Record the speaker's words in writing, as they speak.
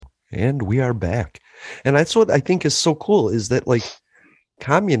And we are back. And that's what I think is so cool is that like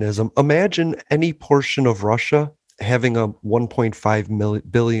communism, imagine any portion of Russia having a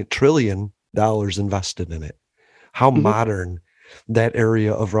 1.5 billion trillion dollars invested in it. How Mhm. modern that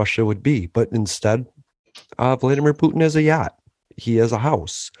area of Russia would be. But instead, Vladimir Putin has a yacht. He has a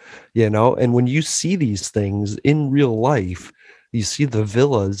house, and when you see these things in real life, you see the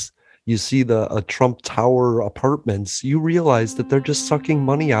villas, you see the Trump Tower apartments, you realize that they're just sucking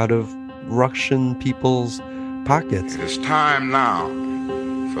money out of Russian people's pockets. It is time now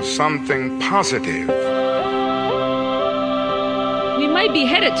for something positive. We might be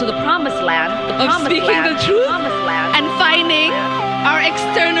headed to the promised land, of speaking the truth and finding our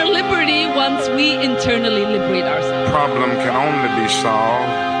external liberty once we internally liberate ourselves. Problem can only be solved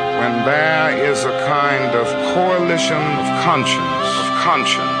when there is a kind of coalition of conscience.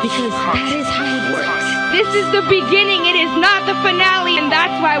 Because that is how it works. This is the beginning. It is not the finale, and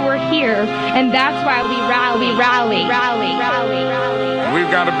that's why we're here, and that's why we rally. We've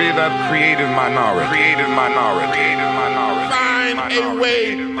got to be that creative minority. Find a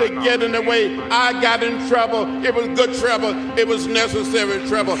way to get in the way. I got in trouble. It was good trouble. It was necessary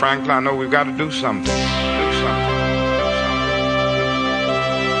trouble. Frankly, I know we've got to do something.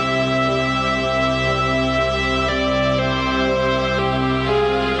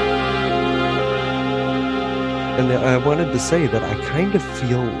 And I wanted to say that I kind of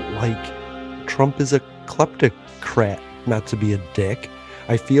feel like Trump is a kleptocrat, not to be a dick.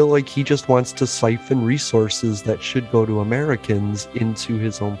 I feel like he just wants to siphon resources that should go to Americans into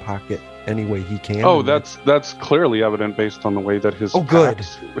his own pocket any way he can. Oh, that's clearly evident based on the way that his good.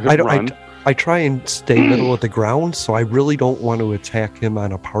 PACs have run. I try and stay middle of the ground, so I really don't want to attack him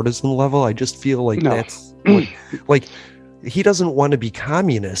on a partisan level. I just feel like that's like he doesn't want to be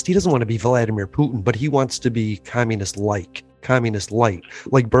communist. He doesn't want to be Vladimir Putin, but he wants to be communist light.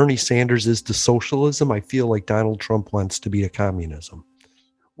 Like Bernie Sanders is to socialism. I feel like Donald Trump wants to be to communism.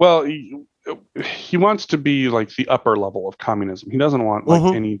 Well, he wants to be like the upper level of communism. He doesn't want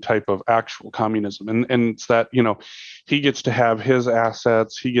like any type of actual communism. And it's that, he gets to have his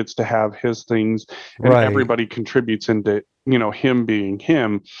assets, he gets to have his things, and everybody contributes into, him being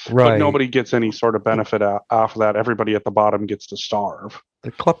him. But nobody gets any sort of benefit off of that. Everybody at the bottom gets to starve.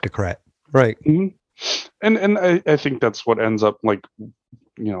 The kleptocrat. Right. Mm-hmm. And I think that's what ends up like,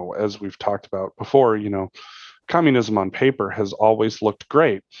 as we've talked about before, communism on paper has always looked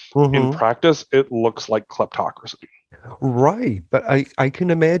great. In practice, it looks like kleptocracy. Right. But I can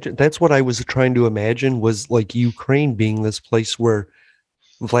imagine, that's what I was trying to imagine, was like Ukraine being this place where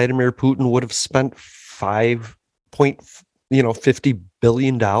Vladimir Putin would have spent $50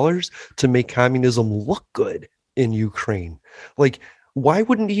 billion to make communism look good in Ukraine. Like, why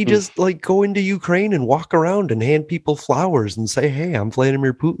wouldn't he just like go into Ukraine and walk around and hand people flowers and say, "Hey, I'm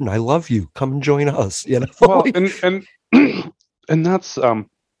Vladimir Putin. I love you. Come and join us." Well, and that's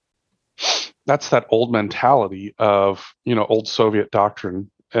that old mentality of old Soviet doctrine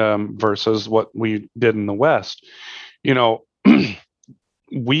versus what we did in the West.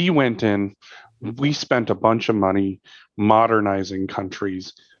 We went in, we spent a bunch of money modernizing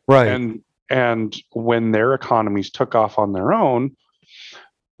countries, right? And when their economies took off on their own,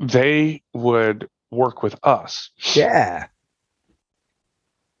 they would work with us. Yeah.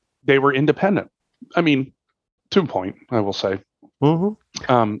 They were independent. I mean, to a point, I will say. It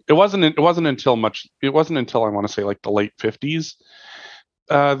wasn't until I want to say like the late 50s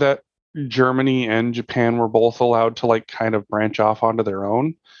that Germany and Japan were both allowed to like kind of branch off onto their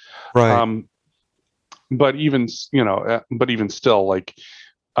own. Right. But even still, like,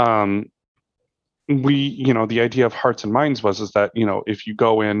 the idea of hearts and minds is that, if you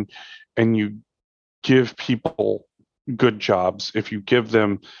go in and you give people good jobs, if you give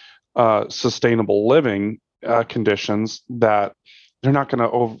them sustainable living conditions, that they're not going to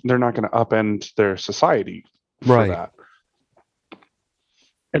upend their society for that.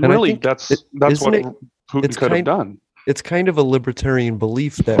 And really, that's what Putin could have done. It's kind of a libertarian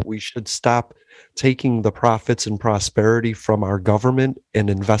belief that we should stop taking the profits and prosperity from our government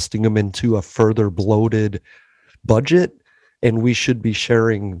and investing them into a further bloated budget. And we should be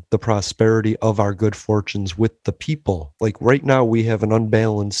sharing the prosperity of our good fortunes with the people. Like right now, we have an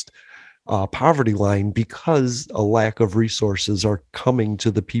unbalanced poverty line because a lack of resources are coming to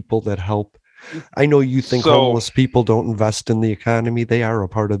the people that help I know you think So- homeless people don't invest in the economy. They are a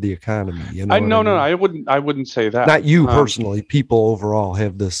part of the economy. You know, No, what I mean? I wouldn't say that. Not you personally. People overall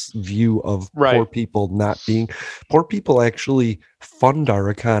have this view of Right. poor people not being. Poor people actually fund our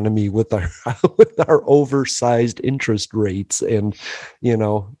economy with our with our oversized interest rates and, you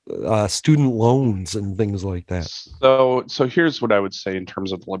know, student loans and things like that. So here's what I would say in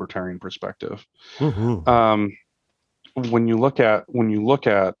terms of the libertarian perspective. Mhm. When you look at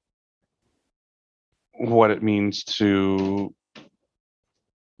what it means to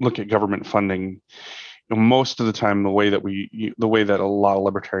look at government funding, most of the time the way that a lot of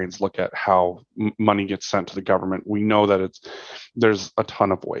libertarians look at how money gets sent to the government, we know that there's a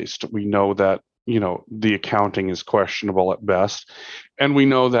ton of waste. We know that, you know, the accounting is questionable at best, and we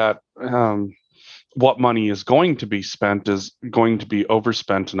know that what money is going to be spent is going to be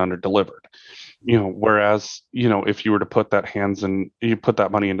overspent and underdelivered. You know, whereas, you know, if you were to put that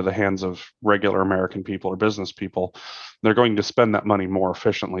money into the hands of regular American people or business people, they're going to spend that money more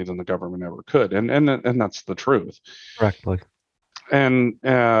efficiently than the government ever could, and that's the truth. Correctly. And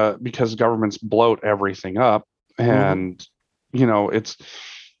because governments bloat everything up, and you know,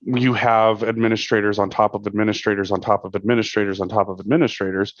 you have administrators on top of administrators on top of administrators on top of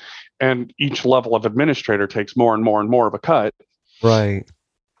administrators, and each level of administrator takes more and more and more of a cut. Right.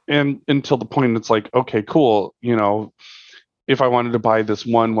 And until the point it's like, okay, cool, you know, if I wanted to buy this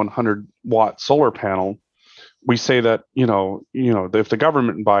 100-watt solar panel, we say that, you know, if the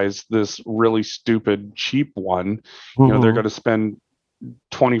government buys this really stupid cheap one, you know, they're going to spend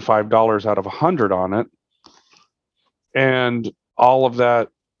 $25 out of 100 on it, and all of that,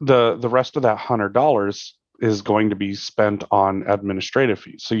 the rest of that $100 is going to be spent on administrative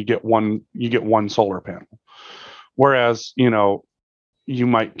fees. So you get one solar panel, whereas, you know, you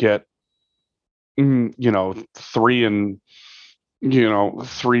might get, you know, three and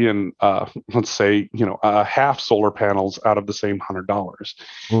let's say, you know, half solar panels out of the same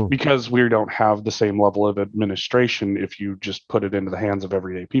 $100, because we don't have the same level of administration if you just put it into the hands of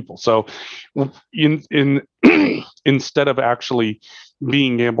everyday people. So in instead of actually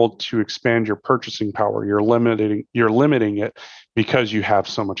being able to expand your purchasing power, you're limiting it because you have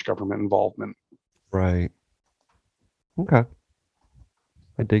so much government involvement. Right. Okay.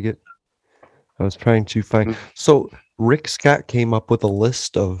 I dig it. I was trying to find. So Rick Scott came up with a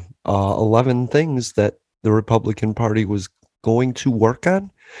list of 11 things that the Republican Party was going to work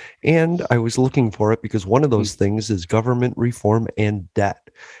on. And I was looking for it because one of those things is government reform and debt.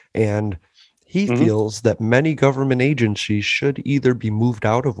 And he feels that many government agencies should either be moved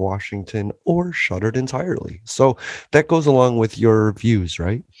out of Washington or shuttered entirely. So that goes along with your views,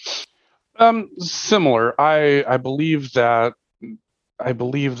 right? Similar. I believe that I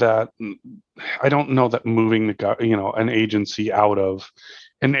don't know that moving an agency out of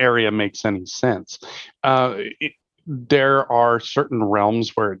an area makes any sense. There are certain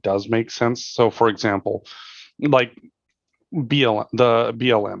realms where it does make sense. So, for example, like the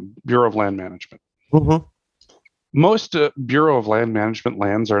BLM, Bureau of Land Management. Most Bureau of Land Management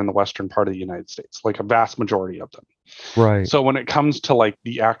lands are in the western part of the United States, like a vast majority of them. Right. So when it comes to like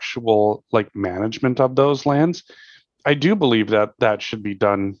the actual like management of those lands, I do believe that should be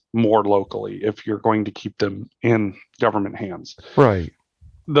done more locally if you're going to keep them in government hands. Right.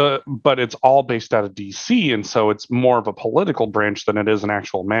 But it's all based out of DC, and so it's more of a political branch than it is an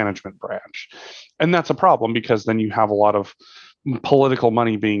actual management branch. And that's a problem because then you have a lot of political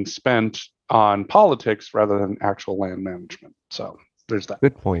money being spent on politics rather than actual land management. So there's that.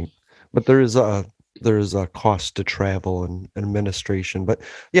 Good point. But there is a cost to travel and administration. But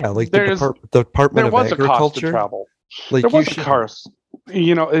yeah, like the Department of Agriculture. A cost to travel. Like there was a cost.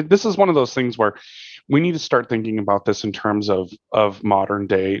 You know, this is one of those things where we need to start thinking about this in terms of modern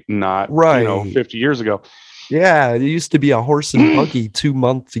day, not 50 years ago. Yeah, it used to be a horse and buggy 2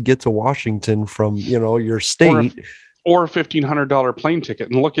 months to get to Washington from your state, or a $1,500 plane ticket.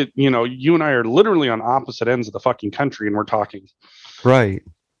 And look at you and I are literally on opposite ends of the fucking country, and we're talking. Right.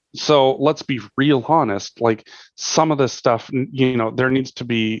 So let's be real honest. Like some of this stuff, there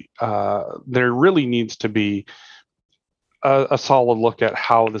really needs to be a solid look at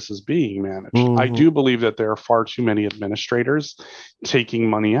how this is being managed. I do believe that there are far too many administrators taking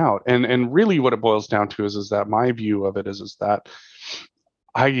money out, and really what it boils down to is that my view of it is that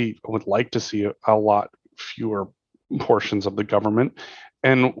I would like to see a lot fewer portions of the government,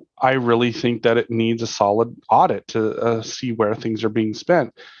 and I really think that it needs a solid audit to see where things are being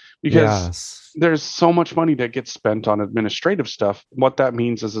spent, because there's so much money that gets spent on administrative stuff. What that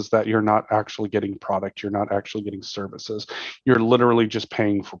means is that you're not actually getting product, you're not actually getting services, you're literally just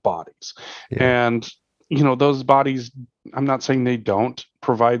paying for bodies. And those bodies, I'm not saying they don't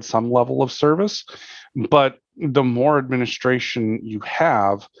provide some level of service, but the more administration you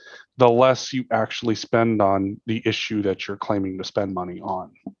have, the less you actually spend on the issue that you're claiming to spend money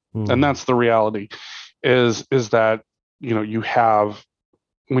on. And that's the reality, is that, you have,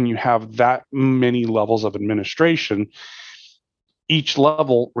 when you have that many levels of administration, each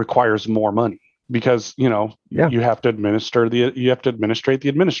level requires more money, because you have to administrate the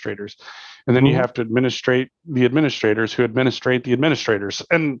administrators, and then you have to administrate the administrators who administrate the administrators,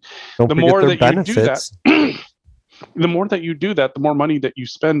 and the more that you do that, the more that you do that, the more money that you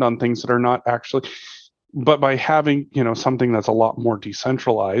spend on things that are not actually. But by having something that's a lot more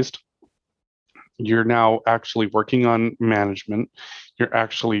decentralized, you're now actually working on management, you're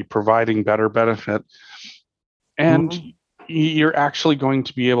actually providing better benefit, and you're actually going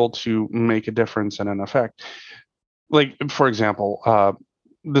to be able to make a difference and an effect. Like, for example,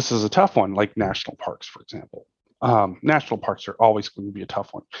 this is a tough one, like national parks, for example. National parks are always going to be a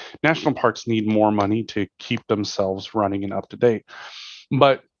tough one. National parks need more money to keep themselves running and up to date.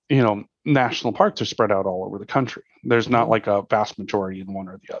 But, national parks are spread out all over the country. There's not like a vast majority in one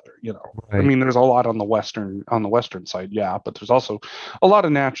or the other, Right. I mean, there's a lot on the western side, yeah, but there's also a lot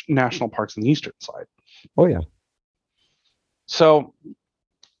of national parks on the eastern side. Oh, yeah. So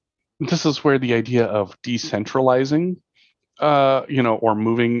this is where the idea of decentralizing, or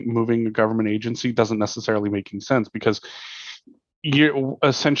moving a government agency doesn't necessarily make any sense, because you're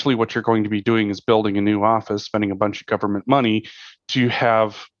essentially, what you're going to be doing is building a new office, spending a bunch of government money to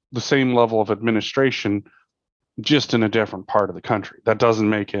have the same level of administration, just in a different part of the country. That doesn't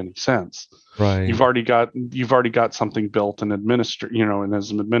make any sense. Right. You've already got something built and and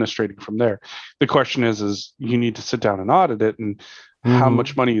is administrating from there. The question is you need to sit down and audit it, and how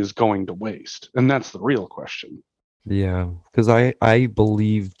much money is going to waste. And that's the real question. Yeah, because I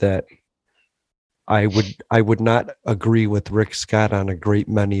believe that I would not agree with Rick Scott on a great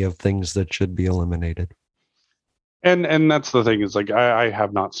many of things that should be eliminated. And that's the thing, is like, I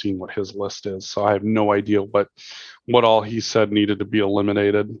have not seen what his list is, so I have no idea what all he said needed to be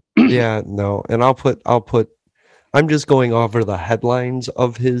eliminated. Yeah, no, and I'm just going over the headlines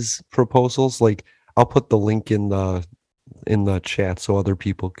of his proposals. Like, I'll put the link in the chat so other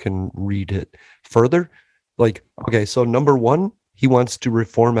people can read it further. Like, okay, so number 1, he wants to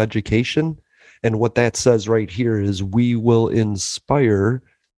reform education, and what that says right here is we will inspire.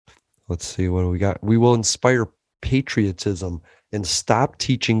 Let's see, what do we got? We will inspire patriotism and stop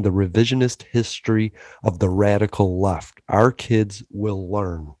teaching the revisionist history of the radical left. Our kids will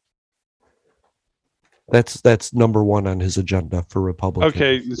learn. That's number 1 on his agenda for Republicans.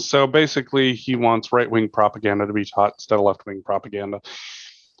 Okay, so basically he wants right-wing propaganda to be taught instead of left-wing propaganda.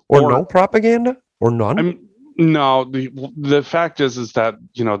 Or no propaganda? Or none? No, the fact is that,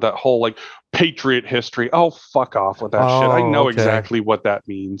 that whole like patriot history, oh, fuck off with that shit. I know exactly what that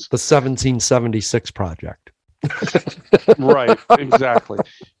means. The 1776 project. Right, exactly.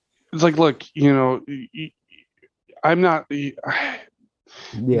 It's like, look, I'm not.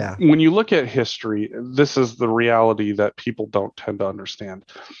 Yeah. When you look at history, this is the reality that people don't tend to understand.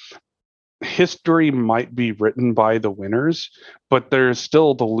 History might be written by the winners, but there's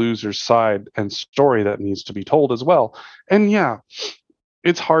still the loser's side and story that needs to be told as well. And yeah,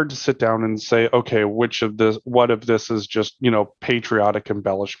 it's hard to sit down and say, okay, what of this is just, patriotic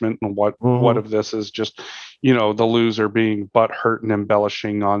embellishment, and what of this is just, the loser being butthurt and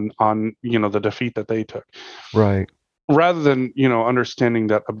embellishing on, the defeat that they took. Right. Rather than, understanding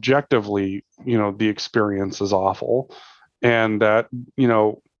that objectively, the experience is awful, and that,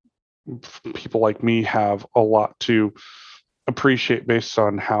 people like me have a lot to appreciate based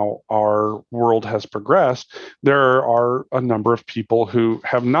on how our world has progressed. There are a number of people who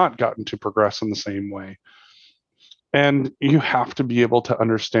have not gotten to progress in the same way. And you have to be able to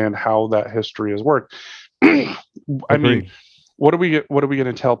understand how that history has worked. I mean, what are we going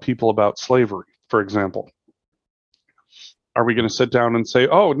to tell people about slavery, for example? Are we going to sit down and say,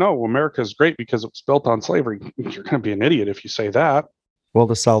 oh, no, America is great because it was built on slavery? You're going to be an idiot if you say that. Well,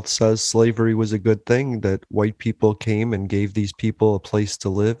 the South says slavery was a good thing, that white people came and gave these people a place to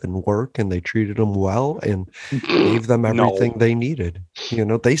live and work, and they treated them well and gave them everything they needed.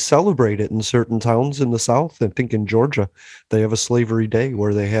 They celebrate it in certain towns in the South. I think in Georgia, they have a slavery day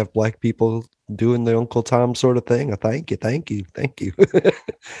where they have black people doing the Uncle Tom sort of thing. Thank you.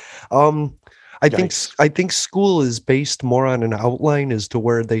 I think school is based more on an outline as to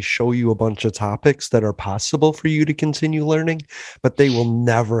where they show you a bunch of topics that are possible for you to continue learning, but they will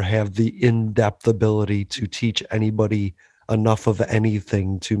never have the in-depth ability to teach anybody enough of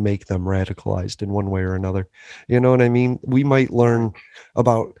anything to make them radicalized in one way or another. You know what I mean? We might learn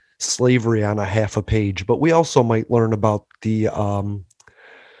about slavery on a half a page, but we also might learn about the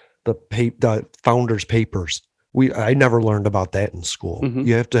founders' papers. I never learned about that in school. Mhm.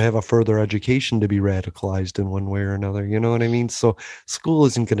 You have to have a further education to be radicalized in one way or another. You know what I mean? So school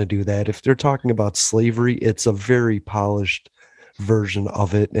isn't going to do that. If they're talking about slavery, it's a very polished version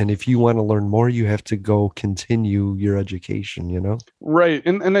of it. And if you want to learn more, you have to go continue your education, you know? Right.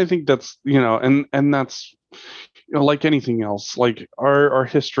 And I think that's, and that's, like anything else, like our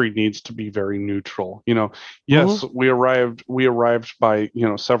history needs to be very neutral. Yes, we arrived by,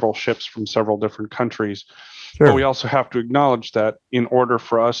 several ships from several different countries. Sure. But we also have to acknowledge that in order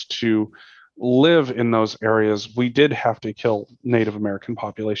for us to live in those areas, we did have to kill Native American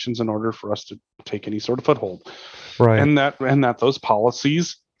populations in order for us to take any sort of foothold. Right. And that those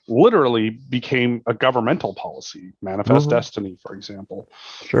policies literally became a governmental policy. Manifest Destiny, for example.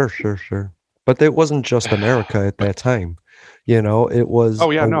 Sure. But it wasn't just America at that time. It was.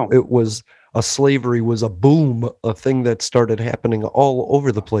 It was. Slavery was a boom, a thing that started happening all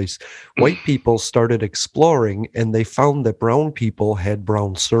over the place. White people started exploring, and they found that brown people had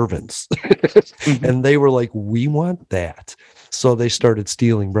brown servants. And they were like, we want that. So they started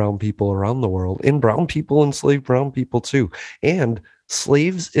stealing brown people around the world, and brown people enslaved brown people too. And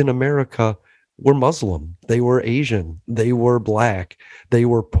slaves in America were Muslim. They were Asian. They were Black. They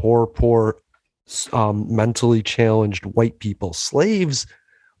were poor, mentally challenged white people. Slaves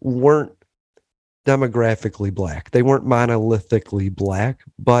weren't demographically Black. They weren't monolithically Black,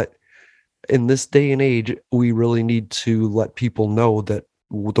 but in this day and age, we really need to let people know that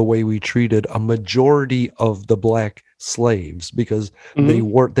the way we treated a majority of the Black slaves, because they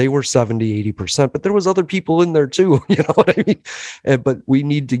were 70-80%, but there was other people in there too. You know what I mean? But we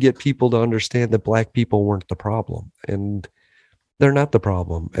need to get people to understand that Black people weren't the problem, and they're not the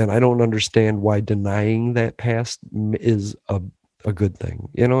problem. And I don't understand why denying that past is a good thing.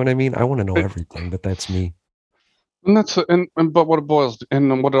 You know what I mean? I want to know everything, but that's me. And that's but what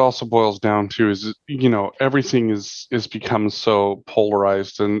it also boils down to is, everything is become so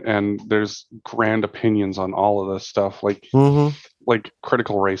polarized, and there's grand opinions on all of this stuff. Like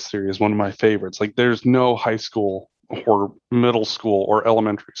critical race theory is one of my favorites. Like, there's no high school or middle school or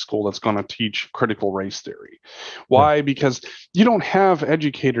elementary school that's going to teach critical race theory. Why? Right. Because you don't have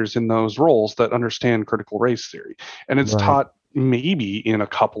educators in those roles that understand critical race theory, and it's taught maybe in a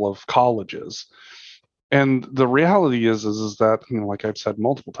couple of colleges. And the reality is that, like I've said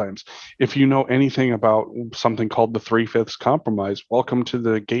multiple times, if you know anything about something called the 3/5 compromise, welcome to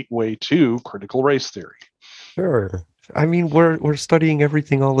the gateway to critical race theory. Sure. I mean, we're studying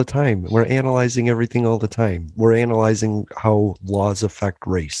everything all the time. We're analyzing everything all the time. We're analyzing how laws affect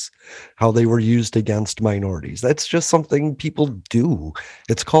race, how they were used against minorities. That's just something people do.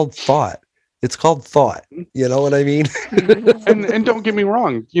 It's called thought. You know what I mean? and don't get me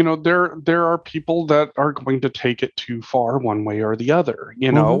wrong, there are people that are going to take it too far one way or the other.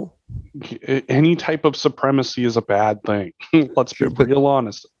 Any type of supremacy is a bad thing. Let's be real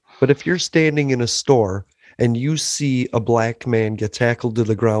honest. But if you're standing in a store and you see a Black man get tackled to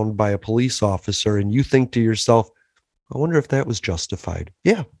the ground by a police officer, and you think to yourself, I wonder if that was justified.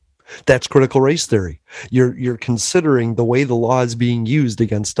 Yeah. That's critical race theory. You're considering the way the law is being used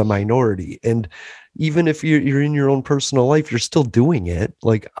against a minority. And even if you're in your own personal life, you're still doing it.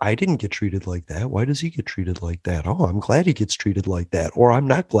 Like, I didn't get treated like that. Why does he get treated like that? Oh, I'm glad he gets treated like that. Or I'm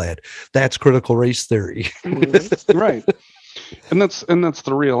not glad. That's critical race theory. Right. And that's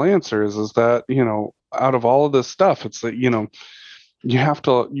the real answer is that, out of all of this stuff, it's that, you have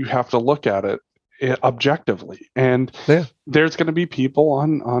to look at it objectively, and there's going to be people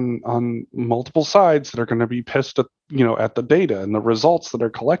on multiple sides that are going to be pissed at at the data and the results that are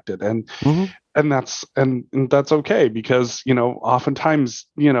collected, and that's okay, because oftentimes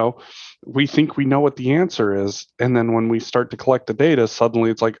we think we know what the answer is, and then when we start to collect the data,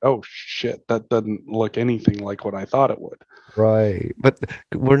 suddenly it's like, oh shit, that doesn't look anything like what I thought it would. Right. But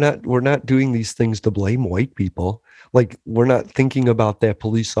we're not doing these things to blame white people. Like, we're not thinking about that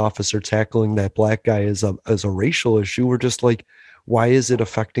police officer tackling that Black guy as a racial issue. We're just like, why is it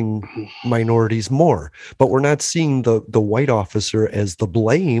affecting minorities more? But we're not seeing the white officer as the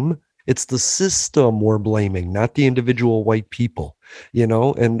blame. It's the system we're blaming, not the individual white people,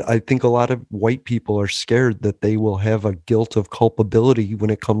 and I think a lot of white people are scared that they will have a guilt of culpability when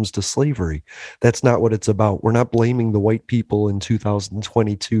it comes to slavery. That's not what it's about. We're not blaming the white people in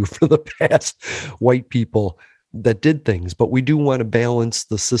 2022 for the past white people that did things, but we do want to balance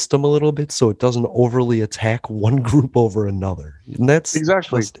the system a little bit so it doesn't overly attack one group over another. And that's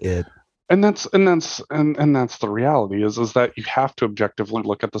exactly just it. And that's the reality is that you have to objectively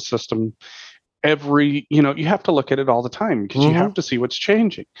look at the system you have to look at it all the time because you have to see what's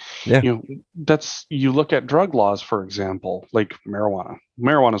changing. Yeah. You look at drug laws, for example, like marijuana.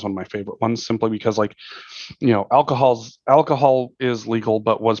 Marijuana is one of my favorite ones, simply because, like, alcohol is legal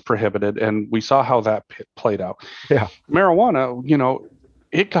but was prohibited, and we saw how that played out. Yeah. Marijuana,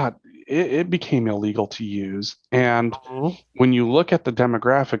 it became illegal to use, and when you look at the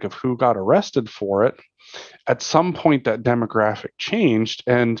demographic of who got arrested for it, at some point that demographic changed,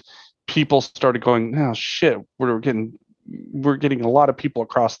 and people started going, "Oh shit, we're getting a lot of people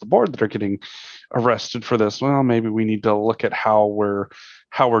across the board that are getting arrested for this. Well, maybe we need to look at how we're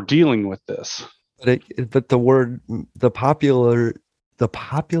dealing with this." But the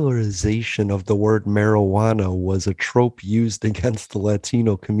popularization of the word marijuana was a trope used against the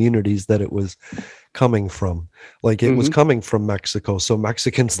Latino communities that it was coming from. Like, it was coming from Mexico. So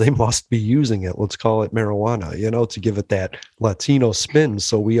Mexicans, they must be using it. Let's call it marijuana, to give it that Latino spin.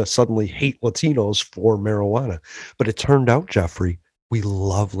 So we suddenly hate Latinos for marijuana. But it turned out, Jeffrey, we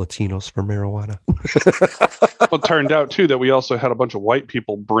love Latinos for marijuana. Well, it turned out too that we also had a bunch of white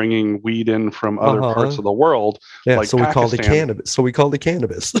people bringing weed in from other parts of the world. Yeah, like so we called it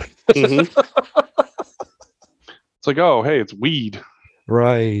cannabis. It's like, oh, hey, it's weed.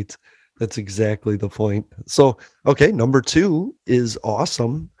 Right. That's exactly the point. So, okay, number 2 is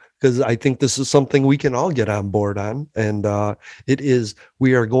awesome, because I think this is something we can all get on board on. And it is,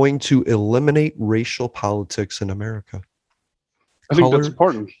 we are going to eliminate racial politics in America. I think that's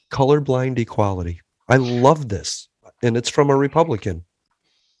important. Colorblind equality. I love this. And it's from a Republican.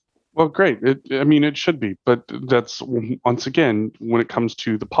 Well, great. It should be. But that's, once again, when it comes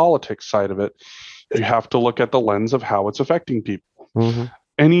to the politics side of it, you have to look at the lens of how it's affecting people.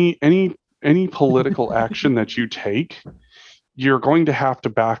 Any political action that you take, you're going to have to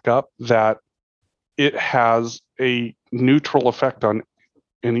back up that it has a neutral effect on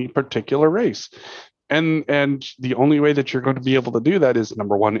any particular race. And the only way that you're going to be able to do that is,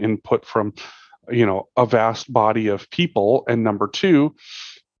 number one, input from, a vast body of people, and number 2,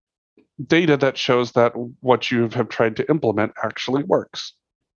 data that shows that what you have tried to implement actually works.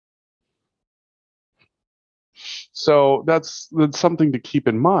 So that's something to keep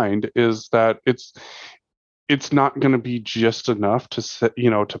in mind, is that it's not going to be just enough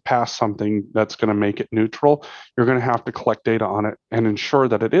to pass something that's going to make it neutral. You're going to have to collect data on it and ensure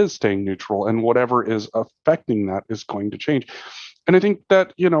that it is staying neutral, and whatever is affecting that is going to change. And I think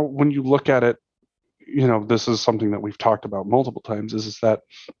that, when you look at it, this is something that we've talked about multiple times, is that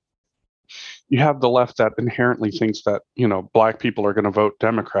you have the left that inherently thinks that, Black people are going to vote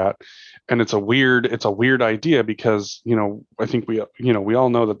Democrat. And it's a weird idea, because, I think we all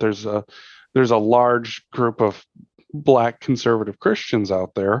know that there's a large group of Black conservative Christians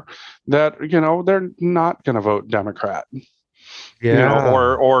out there that, they're not going to vote Democrat. Yeah.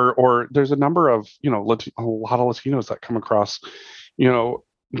 Or there's a number of, a lot of Latinos that come across,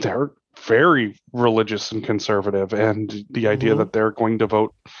 they're very religious and conservative, and the idea that they're going to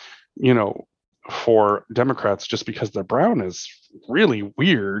vote, for Democrats just because they're brown is really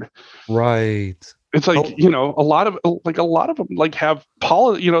weird. Right. It's like, a lot of them have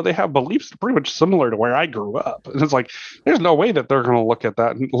they have beliefs pretty much similar to where I grew up. And it's like, there's no way that they're going to look at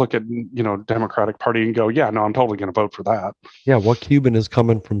that and look at, Democratic Party and go, yeah, no, I'm totally going to vote for that. Yeah. What Cuban is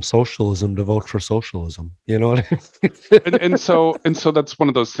coming from socialism to vote for socialism? You know what I mean? and so that's one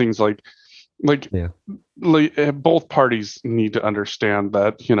of those things, like both parties need to understand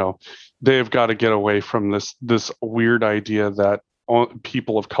that, they've got to get away from this weird idea that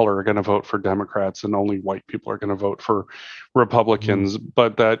people of color are going to vote for Democrats and only white people are going to vote for Republicans,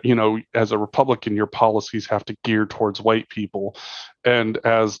 but that, as a Republican, your policies have to gear towards white people. And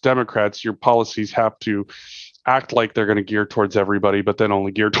as Democrats, your policies have to act like they're going to gear towards everybody, but then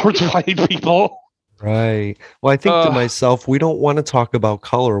only gear towards white people. Right. Well, I think to myself, we don't want to talk about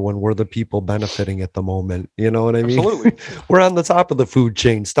color when we're the people benefiting at the moment. You know what I mean? Absolutely. We're on the top of the food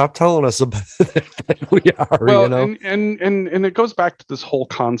chain. Stop telling us about that we are. Well, and it goes back to this whole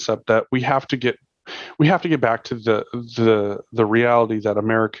concept that we have to get back to the reality that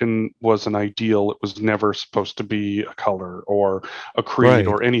American was an ideal. It was never supposed to be a color or a creed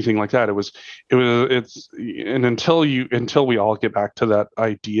or anything like that. Until we all get back to that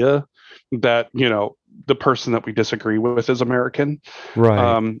idea that, the person that we disagree with is American,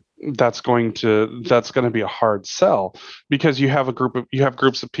 right? That's going to be a hard sell, because you have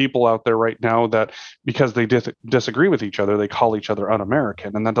groups of people out there right now that, because they disagree with each other, they call each other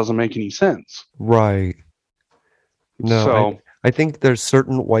un-American, and that doesn't make any sense. Right. No, so I think there's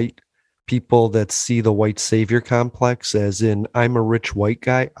certain white people that see the white savior complex as in, I'm a rich white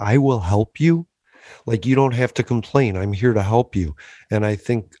guy, I will help you. Like, you don't have to complain. I'm here to help you. And I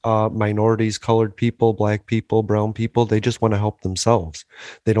think minorities, colored people, black people, brown people, they just want to help themselves.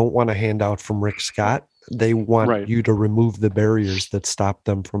 They don't want a handout from Rick Scott. They want you to remove the barriers that stop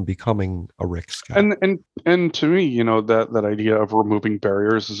them from becoming a Rick Scott. And to me, you know, that idea of removing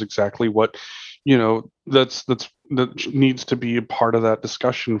barriers is exactly what, you know, that needs to be a part of that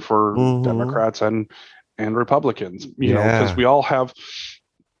discussion for Democrats and Republicans, you know, because we all have,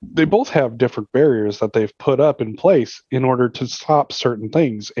 they both have different barriers that they've put up in place in order to stop certain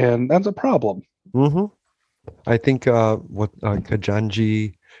things, and that's a problem. I think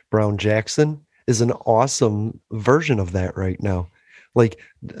Ketanji Brown Jackson is an awesome version of that right now. Like,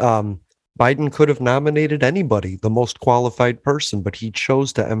 Biden could have nominated anybody, the most qualified person, but he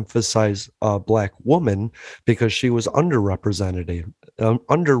chose to emphasize a black woman because she was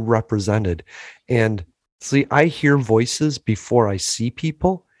underrepresented. And see, I hear voices before I see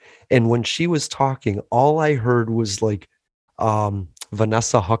people. And when she was talking, all I heard was like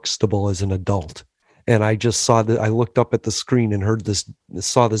Vanessa Huxtable as an adult. And I just saw that. I looked up at the screen and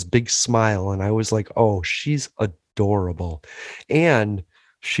saw this big smile. And I was like, oh, she's adorable. And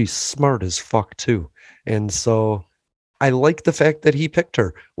she's smart as fuck too. And so I like the fact that he picked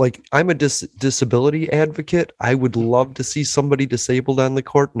her. Like, I'm a disability advocate. I would love to see somebody disabled on the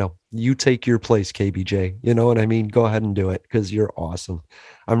court. No, you take your place, KBJ. You know what I mean? Go ahead and do it because you're awesome.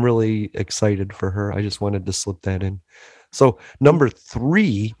 I'm really excited for her. I just wanted to slip that in. So number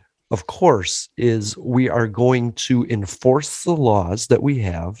 3, of course, is we are going to enforce the laws that we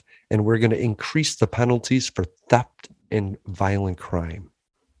have, and we're going to increase the penalties for theft and violent crime.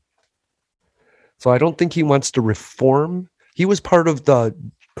 So I don't think he wants to reform. He was part of the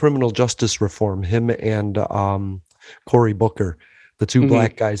criminal justice reform, him and Cory Booker, the two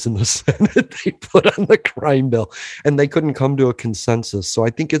black guys in the Senate. They put on the crime bill and they couldn't come to a consensus. So I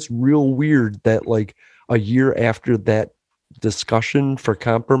think it's real weird that like a year after that discussion for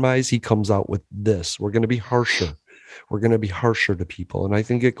compromise, he comes out with this. We're going to be harsher. We're going to be harsher to people. And I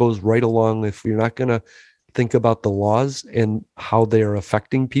think it goes right along. If you're not going to think about the laws and how they are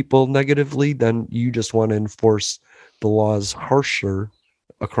affecting people negatively, then you just want to enforce the laws harsher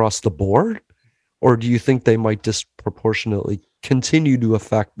across the board? Or do you think they might disproportionately continue to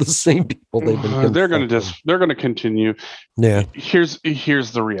affect the same people they've been they're going to continue. Yeah. Here's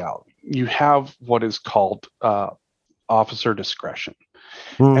the reality. You have what is called officer discretion.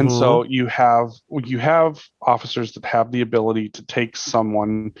 And so you have officers that have the ability to take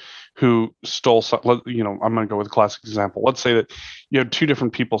someone who stole some, you know, I'm going to go with a classic example. Let's say that you have 2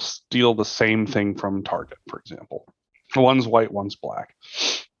 different people steal the same thing from Target, for example. One's white, one's black.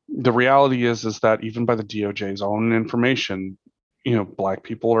 The reality is that even by the DOJ's own information, you know, black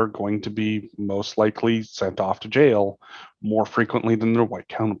people are going to be most likely sent off to jail more frequently than their white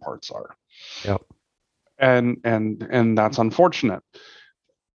counterparts are. Yep. And that's unfortunate.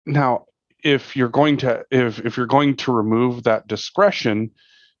 Now, if you're going to if you're going to remove that discretion,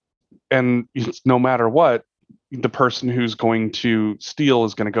 and it's no matter what, the person who's going to steal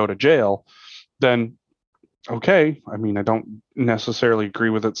is going to go to jail, then okay. I mean, I don't necessarily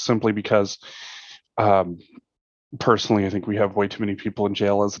agree with it simply because personally, I think we have way too many people in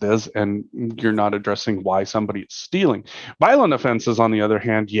jail as it is, and you're not addressing why somebody is stealing. Violent offenses, on the other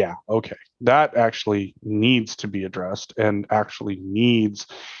hand, yeah, okay. That actually needs to be addressed and actually needs,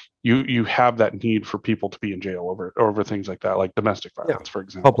 you have that need for people to be in jail over things like that, like domestic violence, for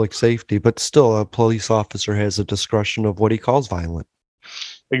example. Public safety, but still a police officer has a discretion of what he calls violent.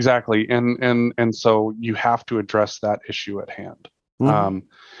 Exactly. And so you have to address that issue at hand.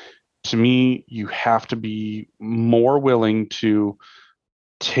 To me, you have to be more willing to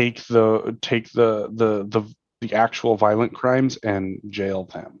take the actual violent crimes and jail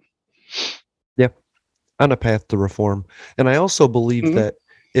them. Yep. On a path to reform. And I also believe that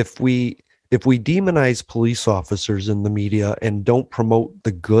if we demonize police officers in the media and don't promote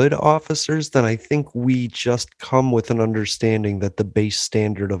the good officers, then I think we just come with an understanding that the base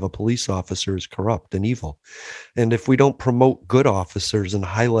standard of a police officer is corrupt and evil. And if we don't promote good officers and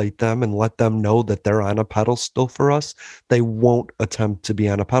highlight them and let them know that they're on a pedestal for us, they won't attempt to be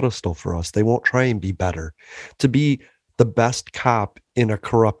on a pedestal for us. They won't try and be better. To be the best cop in a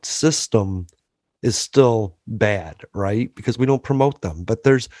corrupt system is still bad, right? Because we don't promote them. But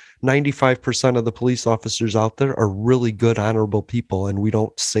there's 95% of the police officers out there are really good, honorable people, and we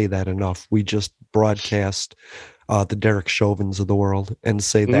don't say that enough. We just broadcast the Derek Chauvins of the world and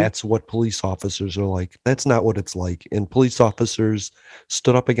say that's what police officers are like. That's not what it's like. And police officers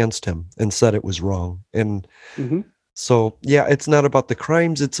stood up against him and said it was wrong. And So yeah, it's not about the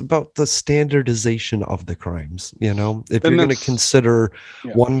crimes, it's about the standardization of the crimes. You know, if And you're going to that's- consider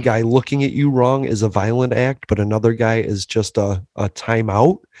Yeah. one guy looking at you wrong as a violent act, but another guy is just a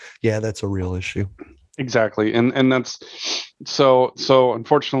timeout, yeah, that's a real issue. Exactly, and that's so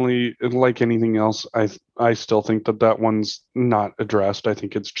unfortunately, like anything else, I still think that one's not addressed. I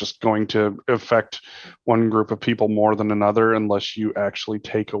think it's just going to affect one group of people more than another unless you actually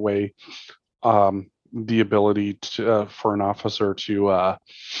take away the ability to for an officer to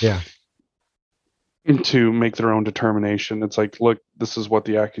to make their own determination. It's like, look, this is what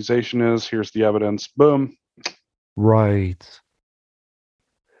the accusation is, here's the evidence, boom. Right.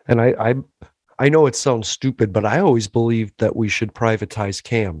 And I know it sounds stupid, but I always believed that we should privatize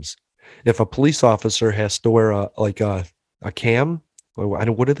cams. If a police officer has to wear a cam,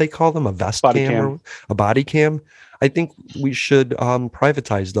 what do they call them? A vest Body cam, cam. or a body cam? I think we should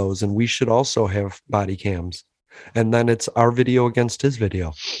privatize those, and we should also have body cams. And then it's our video against his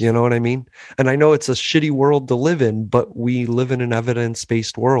video. You know what I mean? And I know it's a shitty world to live in, but we live in an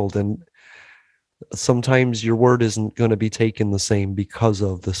evidence-based world, and sometimes your word isn't going to be taken the same because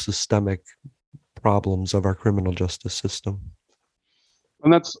of the systemic problems of our criminal justice system.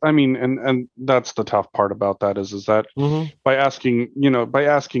 And that's, I mean, and that's the tough part about that is that by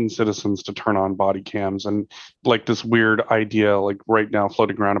asking citizens to turn on body cams, and like this weird idea like right now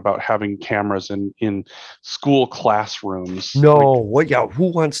floating around about having cameras in school classrooms.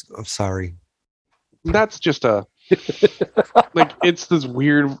 Who wants, I'm sorry. That's just a like, it's this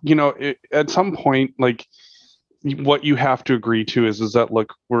weird, at some point, like, what you have to agree to is that,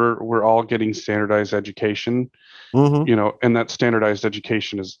 look, we're all getting standardized education, and that standardized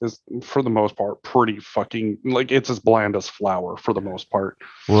education is for the most part pretty fucking, like, it's as bland as flour for the most part,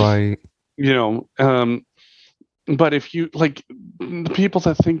 right? But if you, like, the people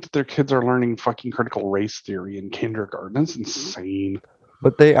that think that their kids are learning fucking critical race theory in kindergarten, that's insane.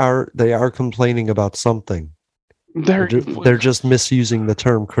 But they are complaining about something. They're just misusing the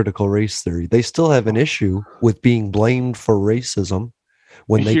term critical race theory. They still have an issue with being blamed for racism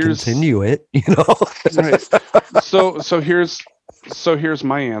when they continue it, Right. So here's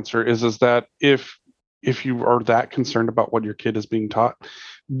my answer is that if you are that concerned about what your kid is being taught,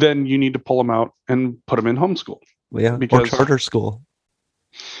 then you need to pull them out and put them in homeschool. Yeah, or charter school.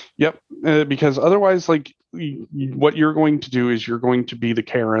 Yep, because otherwise, like, what you're going to do is you're going to be the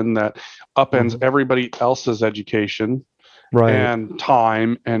Karen that upends everybody else's education and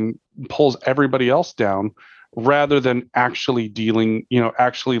time and pulls everybody else down, rather than actually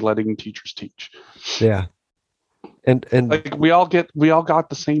actually letting teachers teach. Yeah. And like we all got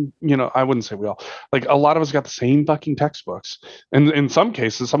the same, I wouldn't say we all, like, a lot of us got the same fucking textbooks. And in some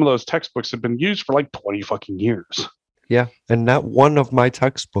cases, some of those textbooks have been used for like 20 fucking years. Yeah, and not one of my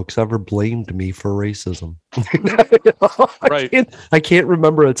textbooks ever blamed me for racism. Right. I can't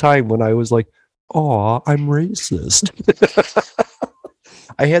remember a time when I was like, "Oh, I'm racist."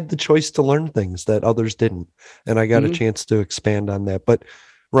 I had the choice to learn things that others didn't, and I got a chance to expand on that. But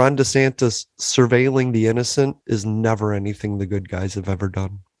Ron DeSantis surveilling the innocent is never anything the good guys have ever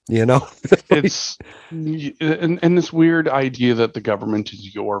done. It's and this weird idea that the government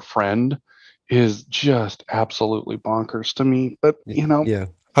is your friend is just absolutely bonkers to me. But yeah,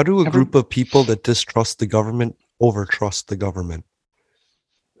 how do a group of people that distrust the government overtrust the government?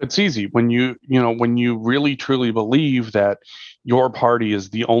 It's easy when you really truly believe that your party is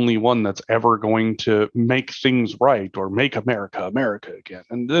the only one that's ever going to make things right or make America again,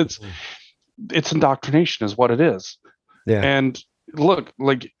 and it's indoctrination is what it is. Yeah. And look,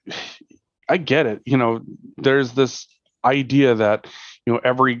 like, I get it. There's this idea that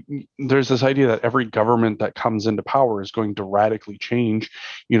every government that comes into power is going to radically change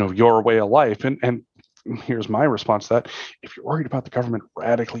your way of life, and here's my response to that: if you're worried about the government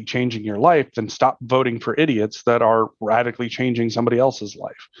radically changing your life, then stop voting for idiots that are radically changing somebody else's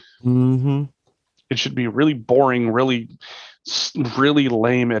life. It should be really boring, really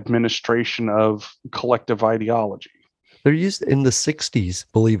lame administration of collective ideology. They're used in the 60s,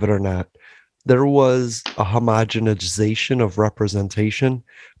 believe it or not. There was a homogenization of representation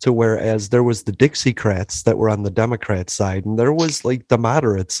to whereas there was the Dixiecrats that were on the Democrat side, and there was like the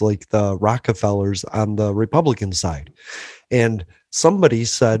moderates, like the Rockefellers on the Republican side. And somebody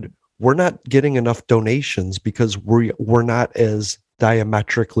said, we're not getting enough donations because we're not as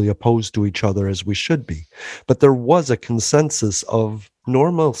diametrically opposed to each other as we should be. But there was a consensus of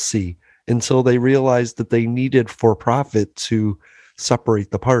normalcy until they realized that they needed for profit to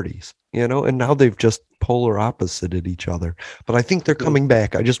separate the parties. and now they've just polar opposited each other. But I think they're coming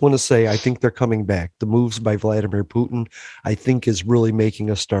back. I just want to say, I think they're coming back. The moves by Vladimir Putin, I think, is really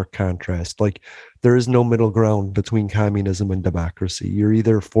making a stark contrast. Like, there is no middle ground between communism and democracy. You're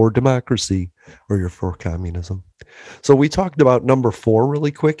either for democracy or you're for communism. So we talked about number 4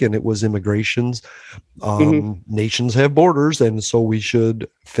 really quick, and it was immigrations. Nations have borders, and so we should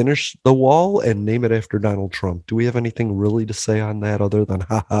finish the wall and name it after Donald Trump. Do we have anything really to say on that other than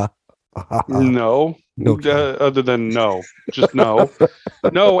ha? No. Okay. Other than no. Just no.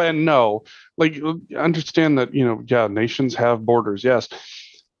 No and no. Like, understand that, nations have borders, yes.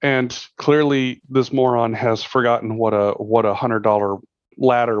 And clearly this moron has forgotten what a $100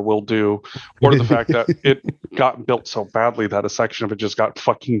 ladder will do, or the fact that it got built so badly that a section of it just got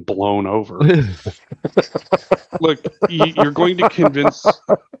fucking blown over. Look, you're going to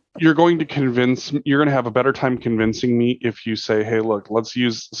have a better time convincing me if you say, hey, look, let's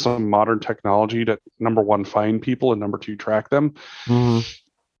use some modern technology to, number 1, find people, and number 2, track them.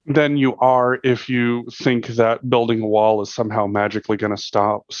 Than you are if you think that building a wall is somehow magically going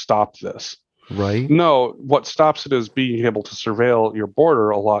to stop this. Right. No, what stops it is being able to surveil your border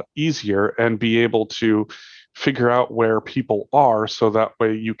a lot easier and be able to figure out where people are, so that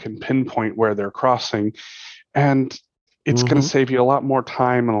way you can pinpoint where they're crossing. And it's going to save you a lot more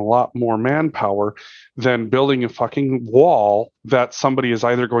time and a lot more manpower than building a fucking wall that somebody is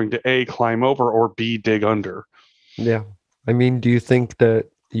either going to A, climb over, or B, dig under. Yeah. I mean, do you think that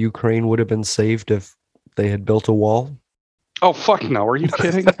Ukraine would have been saved if they had built a wall? Oh, fuck no. Are you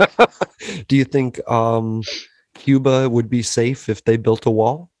kidding? Do you think Cuba would be safe if they built a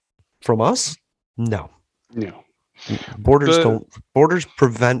wall from us? No. No. Borders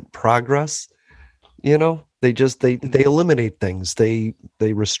prevent progress. They eliminate things. They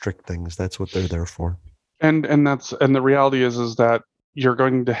restrict things. That's what they're there for. And the reality is that you're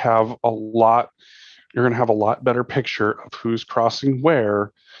going to have a lot better picture of who's crossing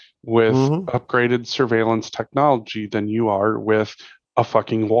where with upgraded surveillance technology than you are with a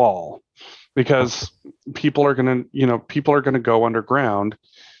fucking wall, because people are going to go underground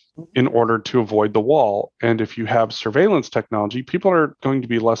in order to avoid the wall. And if you have surveillance technology, people are going to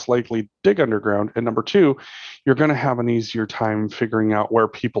be less likely to dig underground. And number 2, you're going to have an easier time figuring out where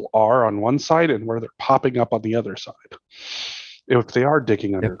people are on one side and where they're popping up on the other side if they are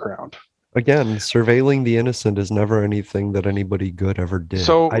digging underground. Again, surveilling the innocent is never anything that anybody good ever did.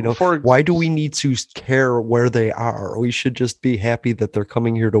 So why do we need to care where they are? We should just be happy that they're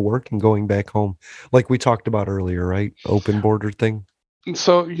coming here to work and going back home, like we talked about earlier, right? Open border thing.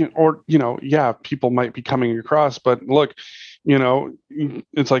 So, people might be coming across, but look,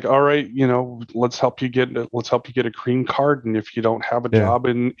 it's like, all right, let's help you get a green card, and if you don't have a job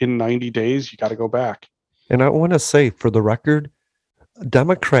in 90 days, you got to go back. And I want to say, for the record,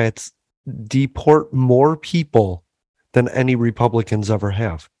 Democrats deport more people than any Republicans ever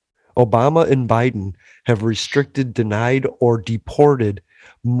have. Obama and Biden have restricted, denied, or deported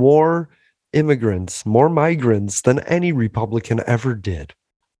more immigrants, more migrants than any Republican ever did.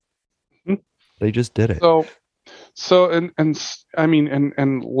 They just did it. So I mean,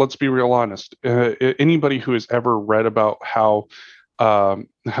 and let's be real honest. Anybody who has ever read about how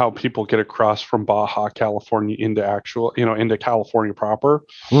people get across from Baja California into California proper,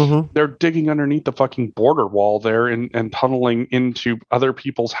 they're digging underneath the fucking border wall there and tunneling into other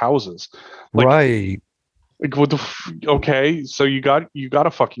people's houses. Right. Like, okay, so you got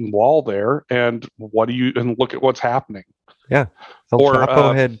a fucking wall there, and look at what's happening. Yeah. El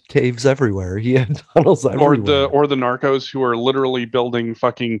Chapo had caves everywhere. He had tunnels everywhere. Or the narcos who are literally building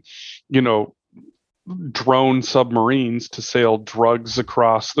fucking, drone submarines to sail drugs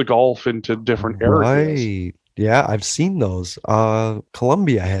across the Gulf into different areas. Right. Yeah, I've seen those.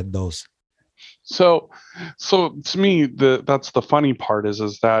 Colombia had those. So to me, that's the funny part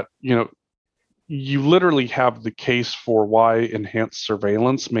is that, you literally have the case for why enhanced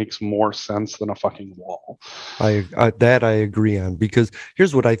surveillance makes more sense than a fucking wall. I agree on, because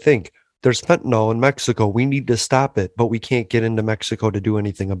here's what I think. There's fentanyl in Mexico. We need to stop it, but we can't get into Mexico to do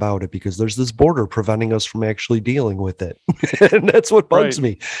anything about it because there's this border preventing us from actually dealing with it. And that's what bugs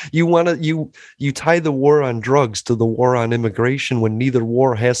me. You tie the war on drugs to the war on immigration when neither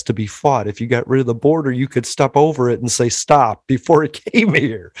war has to be fought. If you got rid of the border, you could step over it and say, stop, before it came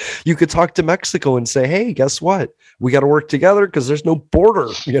here. You could talk to Mexico and say, hey, guess what? We got to work together because there's no border,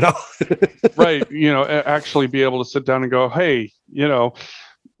 Right. Actually be able to sit down and go, hey,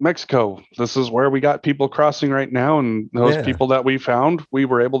 Mexico, this is where we got people crossing right now, and those people that we found, we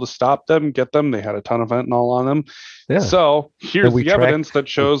were able to stop them, get them. They had a ton of fentanyl on them. Yeah. So here's the evidence that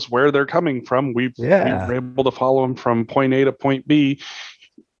shows where they're coming from. We were able to follow them from point A to point B.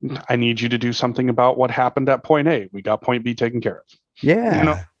 I need you to do something about what happened at point A. We got point B taken care of. Yeah. You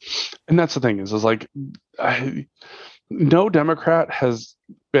know, and that's the thing is like, no Democrat has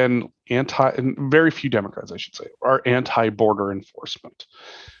been and very few Democrats, I should say, are anti-border enforcement.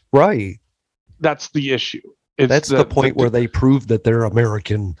 Right. That's the issue. That's the point where they prove that they're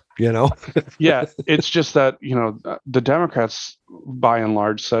American, you know? Yeah. It's just that, you know, the Democrats by and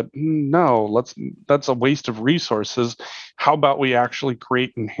large said, no, that's a waste of resources. How about we actually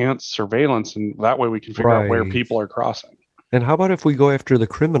create enhanced surveillance, and that way we can figure out where people are crossing. And how about if we go after the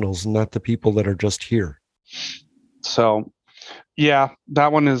criminals and not the people that are just here? So, yeah,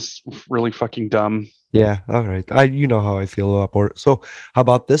 that one is really fucking dumb. Yeah, all right. You know how I feel about border. So how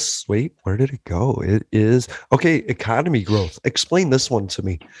about this? Wait, where did it go? It is okay. Economy growth. Explain this one to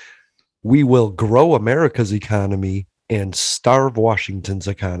me. We will grow America's economy and starve Washington's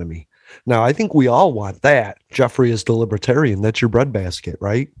economy. Now, I think we all want that. Jeffrey is the libertarian. That's your breadbasket,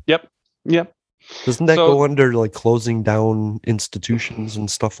 right? Yep. Doesn't that go under like closing down institutions and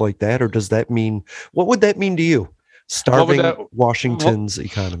stuff like that? Or does that mean, what would that mean to you? Starving Washington's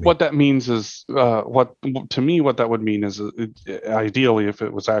economy. What that means is, what that would mean is, ideally, if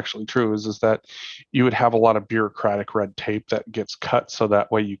it was actually true, is that you would have a lot of bureaucratic red tape that gets cut, so that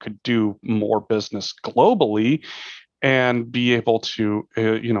way you could do more business globally and be able to,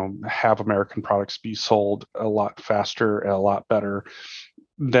 have American products be sold a lot faster and a lot better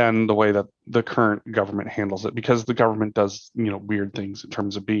than the way that the current government handles it, because the government does, weird things in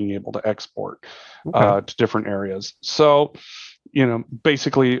terms of being able to export to different areas. So,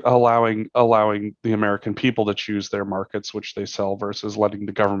 basically allowing the American people to choose their markets, which they sell, versus letting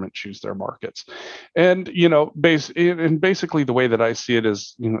the government choose their markets. And, basically the way that I see it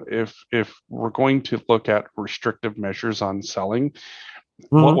is, if we're going to look at restrictive measures on selling,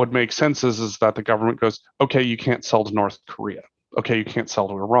 what would make sense is that the government goes, okay, you can't sell to North Korea. Okay, you can't sell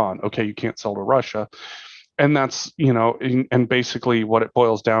to Iran. Okay, you can't sell to Russia. And that's, and basically what it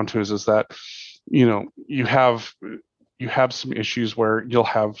boils down to is that, you have some issues where you'll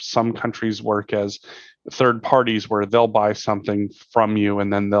have some countries work as third parties, where they'll buy something from you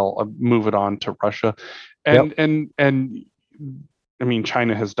and then they'll move it on to Russia. And I mean,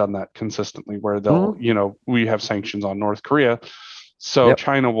 China has done that consistently, where they'll, we have sanctions on North Korea. So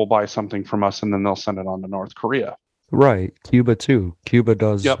China will buy something from us and then they'll send it on to North Korea. Right. Cuba too. Cuba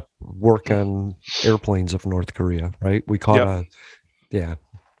does work on airplanes of North Korea, right? We caught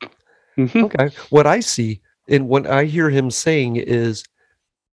Okay. What I see and what I hear him saying is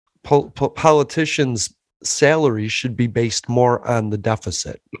politicians' salaries should be based more on the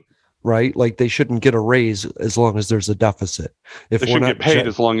deficit, right? Like they shouldn't get a raise as long as there's a deficit. If they shouldn't get paid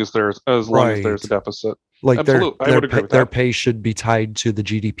as long as there's a deficit. Like their pay should be tied to the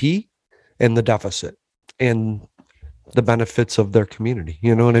GDP and the deficit and the benefits of their community.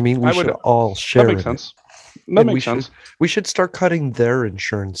 You know what I mean? We should all share. That makes sense. That makes sense. We should start cutting their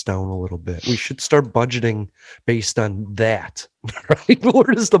insurance down a little bit. We should start budgeting based on that. Right?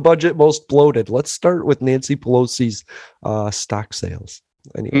 Where is the budget most bloated? Let's start with Nancy Pelosi's stock sales.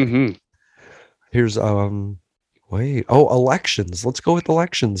 Anyway, here's elections. Let's go with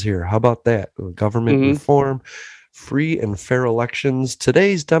elections here. How about that? Government reform. Free and fair elections.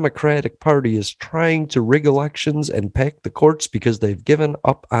 Today's Democratic Party is trying to rig elections and pack the courts because they've given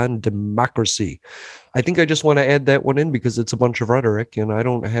up on democracy. I think I just want to add that one in because it's a bunch of rhetoric and I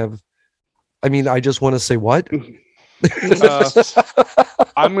just want to say what?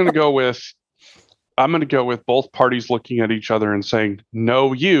 I'm going to go with both parties looking at each other and saying,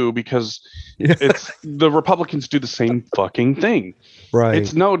 no, you, because it's the Republicans do the same fucking thing. Right.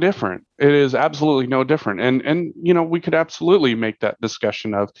 It's no different. It is absolutely no different. And we could absolutely make that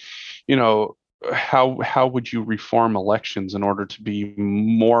discussion of, how would you reform elections in order to be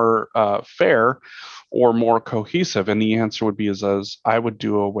more fair or more cohesive? And the answer would be as I would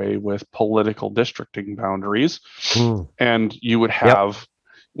do away with political districting boundaries. And you would have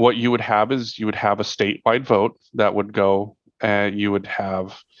what you would have is you would have a statewide vote that would go, and you'd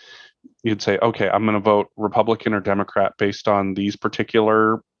say, okay, I'm going to vote Republican or Democrat based on these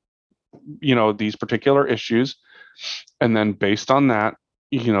particular issues. And then based on that,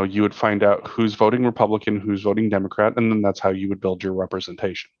 you would find out who's voting Republican, who's voting Democrat, and then that's how you would build your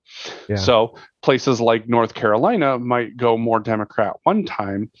representation. Yeah. So places like North Carolina might go more Democrat one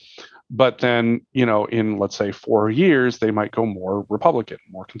time, but then, in let's say 4 years, they might go more Republican,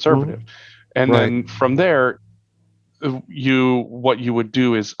 more conservative. And then from there, what you would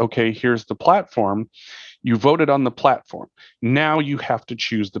do is, okay, here's the platform. You voted on the platform. Now you have to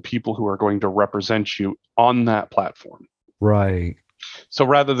choose the people who are going to represent you on that platform. Right. So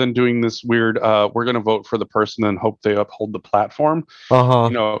rather than doing this weird, we're going to vote for the person and hope they uphold the platform.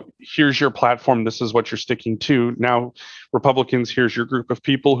 Here's your platform. This is what you're sticking to. Now, Republicans, here's your group of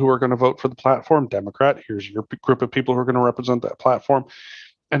people who are going to vote for the platform. Democrat, here's your group of people who are going to represent that platform.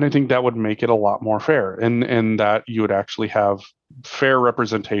 And I think that would make it a lot more fair, and that you would actually have fair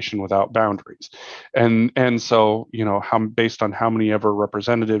representation without boundaries. And so, based on how many ever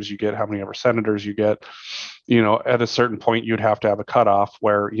representatives you get, how many ever senators you get, at a certain point, you'd have to have a cutoff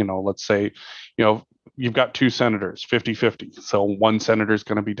where, let's say, you've got two senators, 50-50. So one senator is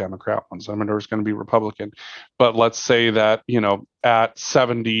going to be Democrat, one senator is going to be Republican. But let's say that, at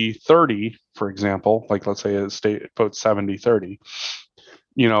 70-30, for example, like let's say a state votes 70-30,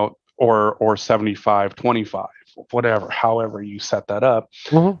 or 75-25, whatever, however you set that up,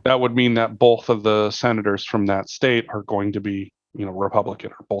 that would mean that both of the senators from that state are going to be,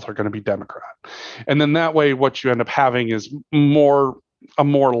 Republican, or both are going to be Democrat. And then that way, what you end up having is a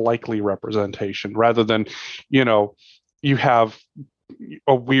more likely representation, rather than, you have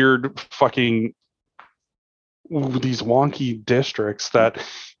a weird fucking these wonky districts that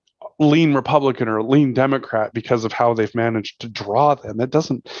lean Republican or lean Democrat because of how they've managed to draw them. It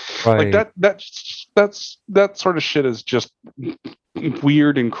doesn't like that sort of shit is just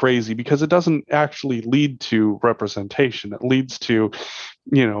weird and crazy, because it doesn't actually lead to representation. It leads to,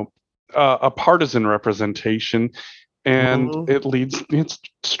 a partisan representation, and it's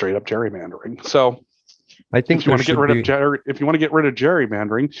straight up gerrymandering. So I think if you want to get rid of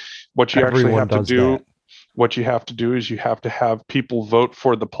gerrymandering, what you actually have to do. What you have to do is you have to have people vote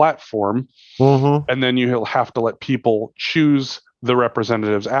for the platform, and then you'll have to let people choose the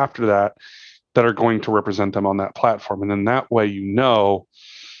representatives after that are going to represent them on that platform. And then that way, it's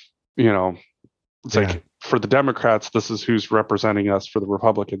like for the Democrats, this is who's representing us. For the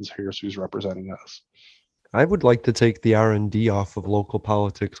Republicans, here's who's representing us. I would like to take the R&D off of local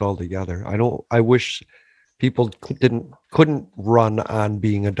politics altogether. I wish people couldn't run on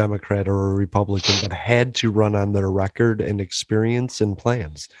being a Democrat or a Republican, but had to run on their record and experience and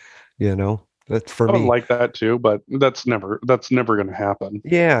plans. That's for me. I would like that too, but that's never going to happen.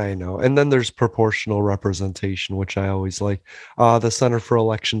 Yeah, I know. And then there's proportional representation, which I always like. The Center for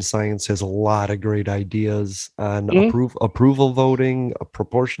Election Science has a lot of great ideas on approval voting,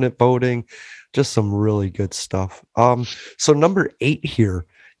 proportionate voting, just some really good stuff. So number 8 here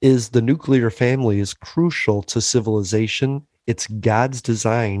is the nuclear family is crucial to civilization. It's God's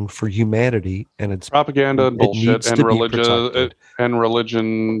design for humanity, and it's propaganda and bullshit and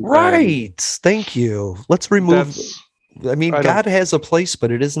religion. Right. Thank you. Let's remove. God has a place,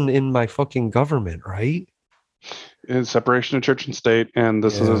 but it isn't in my fucking government, right? It's separation of church and state, and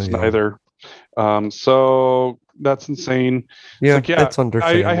this is neither. So that's insane. That's under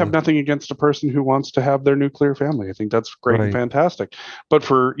I have nothing against a person who wants to have their nuclear family. I think that's great and fantastic. But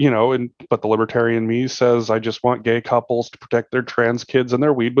but the libertarian me says I just want gay couples to protect their trans kids and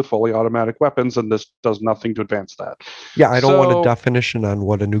their weed with fully automatic weapons, and this does nothing to advance that. Yeah, I don't want a definition on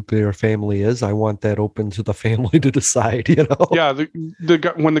what a nuclear family is. I want that open to the family to decide. Yeah,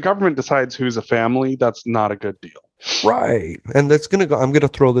 when the government decides who's a family, that's not a good deal. Right. And that's I'm going to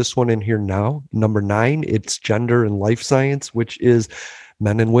throw this one in here now. Number 9, it's gender and life science, which is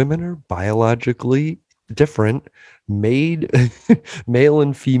men and women are biologically different, made male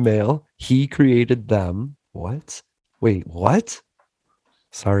and female. He created them. What? Wait, what?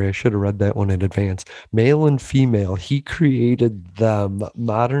 Sorry, I should have read that one in advance. Male and female, he created them.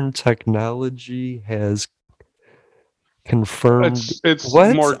 Modern technology has confirmed. It's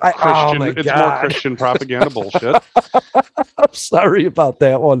what? More Christian. More Christian propaganda bullshit. I'm sorry about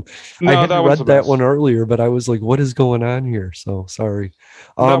that one. No, I had read that one earlier, but I was like, "What is going on here?" So sorry.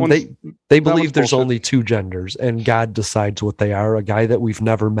 They believe there's only 2 genders, and God decides what they are. A guy that we've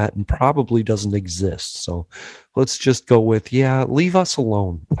never met and probably doesn't exist. So let's just go with leave us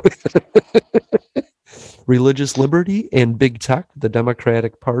alone. Religious liberty and big tech, the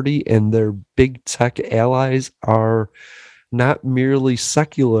Democratic Party and their big tech allies are not merely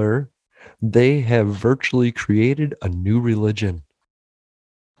secular, they have virtually created a new religion.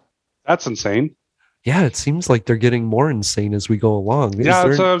 That's insane. Yeah, it seems like they're getting more insane as we go along. I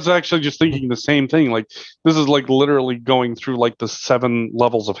was actually just thinking the same thing. Like, this is like literally going through like the 7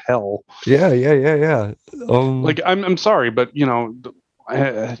 levels of hell. Yeah. I'm sorry, but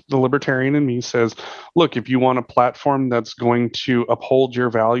the libertarian in me says, look, if you want a platform that's going to uphold your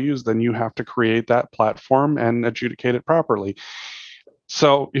values, then you have to create that platform and adjudicate it properly.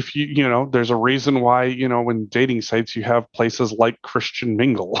 So if there's a reason why, when dating sites, you have places like Christian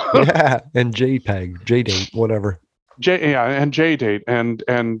Mingle. And JPEG, JDate, whatever. And JDate. And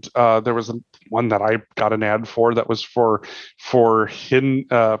there was one that I got an ad for that was for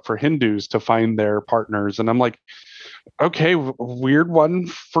Hindus to find their partners, and I'm like, okay, weird one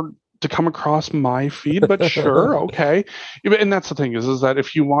to come across my feed, but sure, okay. And that's the thing is that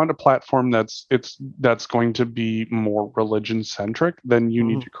if you want a platform that's going to be more religion centric, then you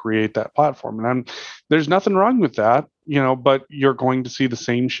need to create that platform. And there's nothing wrong with that, but you're going to see the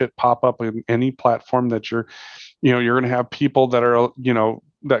same shit pop up in any platform that you're going to have people that are,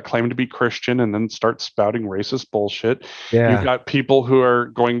 that claim to be Christian and then start spouting racist bullshit. Yeah. You've got people who are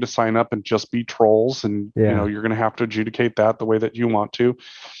going to sign up and just be trolls, and you're going to have to adjudicate that the way that you want to.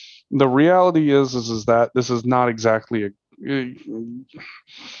 The reality is that this is not exactly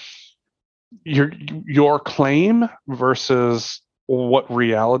your claim versus what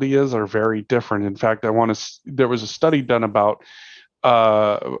reality is are very different. In fact, there was a study done about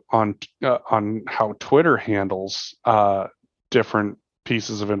on how Twitter handles different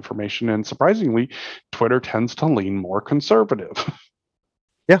pieces of information, and surprisingly, Twitter tends to lean more conservative.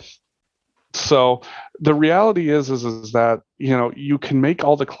 Yeah. So the reality is that you can make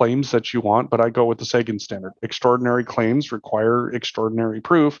all the claims that you want, but I go with the Sagan standard. Extraordinary claims require extraordinary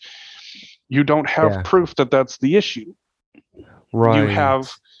proof. You don't have proof that that's the issue. Right.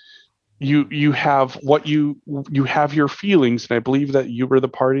 You have what you have your feelings, and I believe that you were the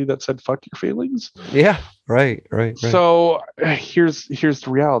party that said "fuck your feelings." Yeah, right. So here's the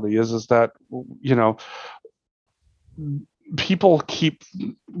reality: is that people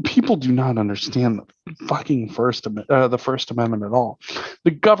do not understand the fucking First Amendment at all.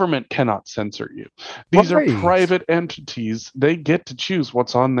 The government cannot censor you. These are private entities; they get to choose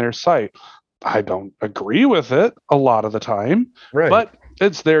what's on their site. I don't agree with it a lot of the time, but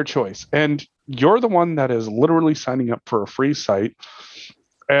it's their choice. And you're the one that is literally signing up for a free site,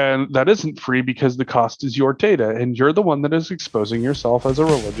 and that isn't free because the cost is your data, and you're the one that is exposing yourself as a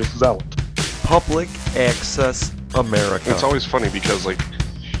religious zealot. Public Access America. It's always funny because,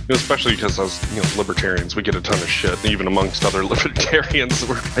 especially because as libertarians, we get a ton of shit, even amongst other libertarians.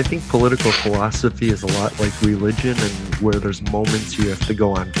 I think political philosophy is a lot like religion, and where there's moments you have to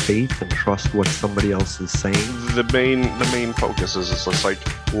go on faith and trust what somebody else is saying. The main focus is just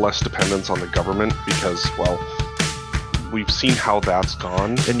less dependence on the government because, we've seen how that's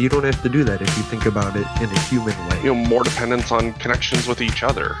gone. And you don't have to do that if you think about it in a human way. More dependence on connections with each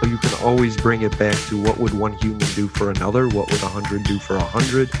other. You can always bring it back to what would one human do for another? What would 100 do for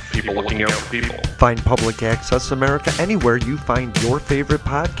 100? People looking out for people. Find Public Access America anywhere you find your favorite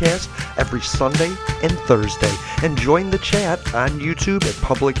podcast every Sunday and Thursday. And join the chat on YouTube at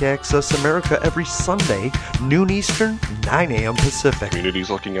Public Access America every Sunday, noon Eastern, 9 a.m. Pacific. Community's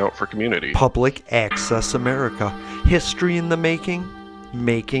looking out for community. Public Access America. History in the making,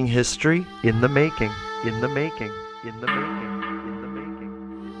 making history in the making, in the making, in the making, in the making, in the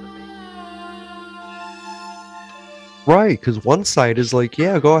making. Right, because one side is like,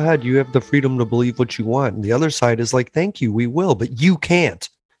 yeah, go ahead, you have the freedom to believe what you want. And the other side is like, thank you, we will, but you can't.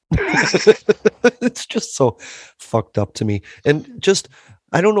 It's just so fucked up to me. And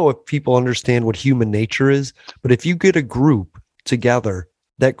I don't know if people understand what human nature is, but if you get a group together,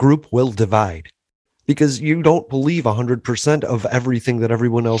 that group will divide. Because you don't believe 100% of everything that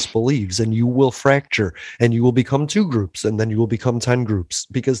everyone else believes, and you will fracture, and you will become 2 groups, and then you will become 10 groups,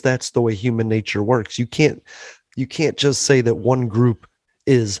 because that's the way human nature works. You can't just say that one group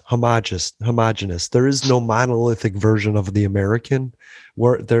is homogenous. There is no monolithic version of the American,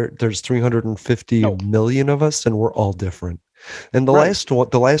 where there's 350 million of us, and we're all different. And the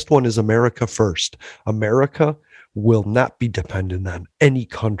last one is America first. America will not be dependent on any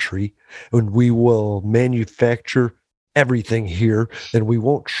country, and we will manufacture everything here, and we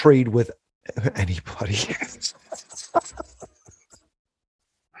won't trade with anybody.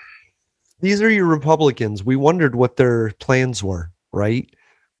 These are your Republicans. We wondered what their plans were, right?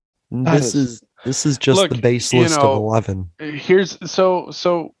 This is just the base list of 11.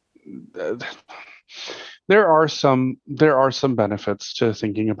 There are some benefits to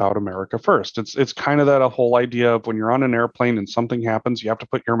thinking about America first. It's kind of that whole idea of when you're on an airplane and something happens, you have to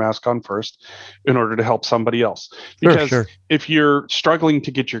put your mask on first in order to help somebody else. Because if you're struggling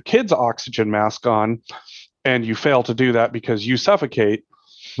to get your kid's oxygen mask on and you fail to do that because you suffocate,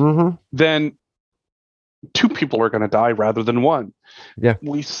 then 2 people are going to die rather than 1. Yeah.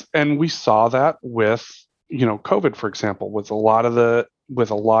 We saw that with COVID, for example, with a lot of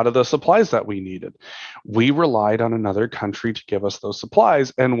the supplies that we needed. We relied on another country to give us those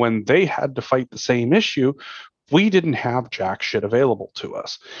supplies. And when they had to fight the same issue, we didn't have jack shit available to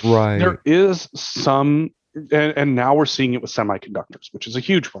us. Right. There is some and now we're seeing it with semiconductors, which is a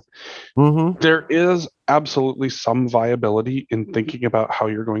huge one. Mm-hmm. There is absolutely some viability in thinking about how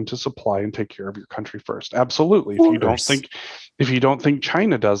you're going to supply and take care of your country first. Absolutely. If you don't think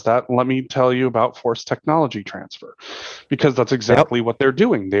China does that, let me tell you about forced technology transfer, because that's exactly what they're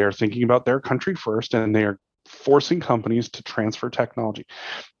doing. They are thinking about their country first, and they are forcing companies to transfer technology.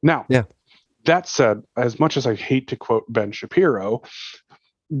 Now, that said, as much as I hate to quote Ben Shapiro,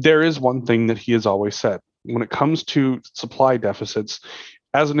 there is one thing that he has always said. When it comes to supply deficits,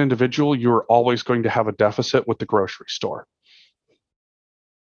 as an individual, you're always going to have a deficit with the grocery store.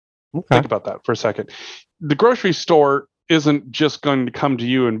 Okay. Think about that for a second. The grocery store isn't just going to come to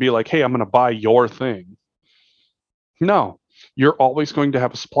you and be like, hey, I'm going to buy your thing. No, you're always going to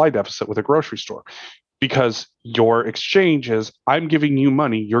have a supply deficit with a grocery store, because your exchange is, I'm giving you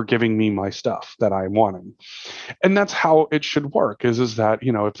money, you're giving me my stuff that I'm wanting. And that's how it should work, is that,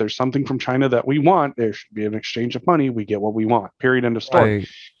 you know, if there's something from China that we want, there should be an exchange of money, we get what we want, period, end of story. Right.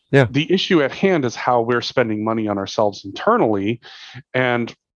 Yeah. The issue at hand is how we're spending money on ourselves internally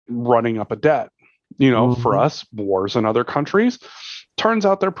and running up a debt. You know, for us, wars in other countries, turns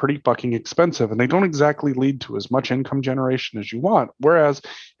out they're pretty fucking expensive, and they don't exactly lead to as much income generation as you want. Whereas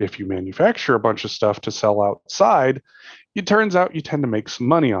if you manufacture a bunch of stuff to sell outside, it turns out you tend to make some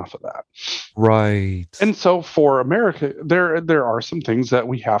money off of that. Right. And so for America, there are some things that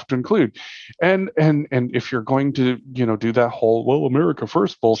we have to include. And if you're going to, you know, do that whole, well, America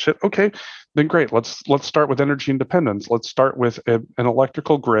first bullshit, okay, then great. Let's start with energy independence. Let's start with an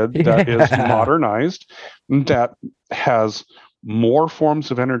electrical grid that is modernized, that has more forms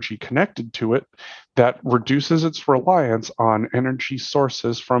of energy connected to it, that reduces its reliance on energy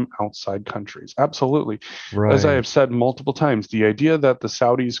sources from outside countries. Absolutely. Right. As I have said multiple times, the idea that the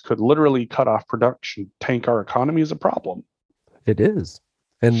Saudis could literally cut off production, tank our economy, is a problem. It is.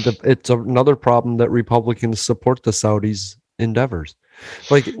 And it's another problem that Republicans support the Saudis' endeavors.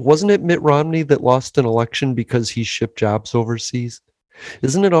 Like, wasn't it Mitt Romney that lost an election because he shipped jobs overseas?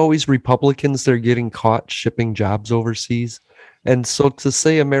 Isn't it always Republicans that are getting caught shipping jobs overseas? And so to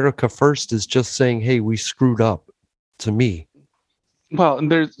say America first is just saying, hey, we screwed up, to me. Well,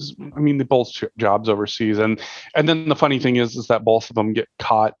 and they both ship jobs overseas. And then the funny thing is that both of them get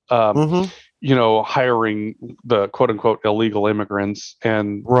caught, you know, hiring the quote unquote illegal immigrants.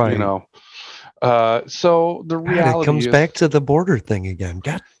 And, you know, so the reality it comes back to the border thing again.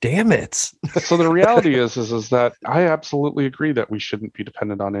 God damn it. So the reality is that I absolutely agree that we shouldn't be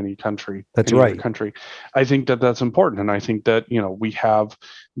dependent on any country. That's right. Country. I think that that's important. And I think that, you know, we have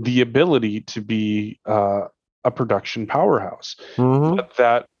the ability to be a production powerhouse. But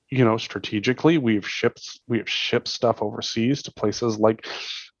that, you know, strategically we have shipped stuff overseas to places like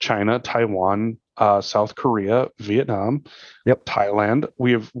China, Taiwan, South Korea, Vietnam, Thailand.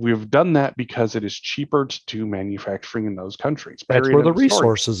 We've done that because it is cheaper to do manufacturing in those countries. That's where the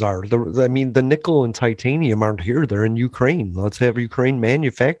resources are. The nickel and titanium aren't here; they're in Ukraine. Let's have Ukraine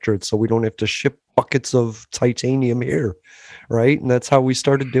manufacture it, so we don't have to ship buckets of titanium here, right? And that's how we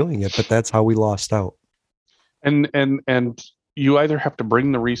started doing it. But that's how we lost out. And you either have to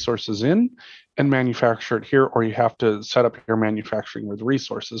bring the resources in and manufacture it here, or you have to set up your manufacturing where the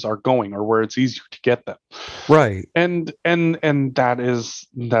resources are going, or where it's easier to get them. Right. And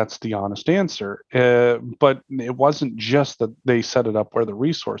that's the honest answer. But it wasn't just that they set it up where the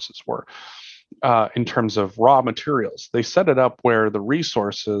resources were. In terms of raw materials, they set it up where the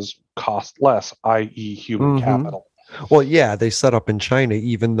resources cost less, i.e. human capital. Well, yeah, they set up in China,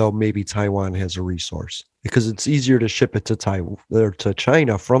 even though maybe Taiwan has a resource, because it's easier to ship it to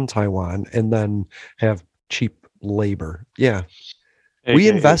China from Taiwan and then have cheap labor. Yeah. We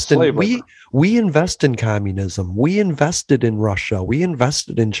invest in communism. We invested in Russia. We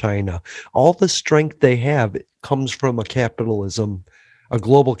invested in China. All the strength they have comes from a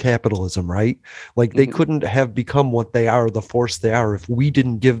global capitalism, right? Like they couldn't have become what they are, the force they are, if we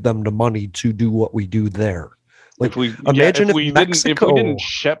didn't give them the money to do what we do there. Like, if we didn't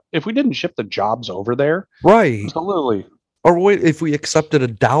ship the jobs over there, right? Absolutely. Or if we accepted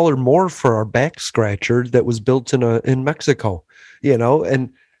 $1 more for our back scratcher that was built in Mexico, you know,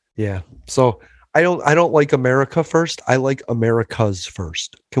 and yeah. So I don't like America first. I like America's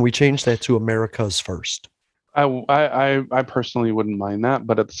first. Can we change that to America's first? I personally wouldn't mind that,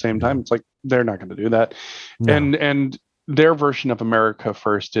 but at the same time, it's like they're not going to do that, and their version of America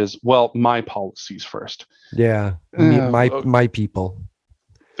first is, well, my policies first. Yeah, my people.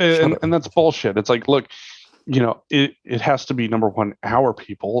 And that's bullshit. It's like, look, you know, it has to be, number one, our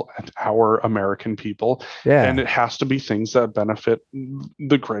people and our American people. Yeah. And it has to be things that benefit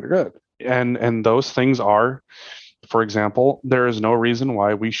the greater good. And those things are, For example, there is no reason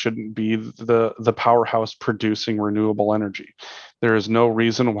why we shouldn't be the powerhouse producing renewable energy. There is no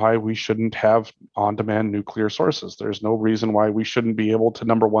reason why we shouldn't have on-demand nuclear sources. There's no reason why we shouldn't be able to,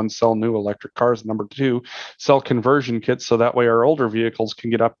 number one, sell new electric cars, number two, sell conversion kits so that way our older vehicles can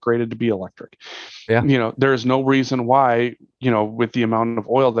get upgraded to be electric. Yeah. There's no reason why, with the amount of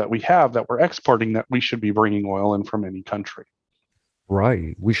oil that we have that we're exporting, that we should be bringing oil in from any country.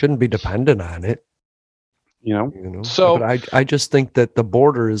 Right. We shouldn't be dependent on it. So, but I just think that the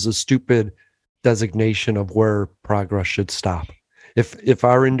border is a stupid designation of where progress should stop. If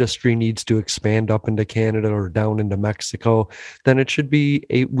our industry needs to expand up into Canada or down into Mexico, then we should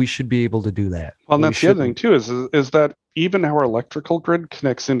be able to do that. Well, and that's the other thing too, is that even our electrical grid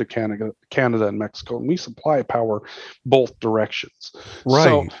connects into Canada and Mexico, and we supply power both directions. Right.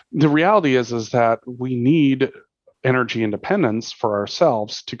 So the reality is that we need energy independence for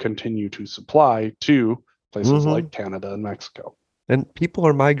ourselves to continue to supply to places like Canada and Mexico. And people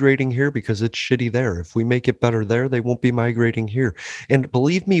are migrating here because it's shitty there. If we make it better there, they won't be migrating here. And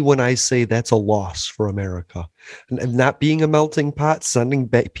believe me when I say that's a loss for America. And not being a melting pot, sending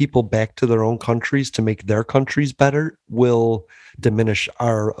people back to their own countries to make their countries better will diminish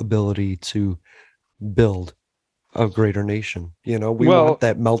our ability to build a greater nation. We want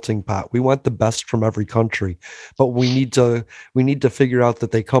that melting pot. We want the best from every country, but we need to figure out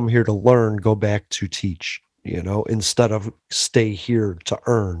that they come here to learn, go back to teach, instead of stay here to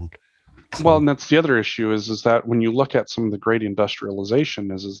earn. Well, and that's the other issue is that when you look at some of the great industrialization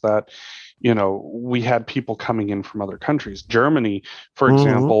is that, we had people coming in from other countries. Germany, for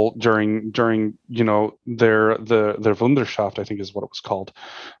example, during their Wunderschaft, I think is what it was called,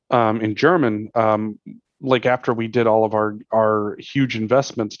 in German, like after we did all of our huge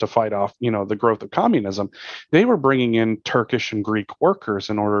investments to fight off, the growth of communism, they were bringing in Turkish and Greek workers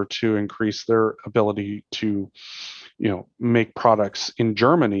in order to increase their ability to, make products in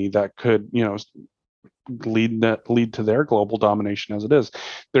Germany that could, lead to their global domination as it is.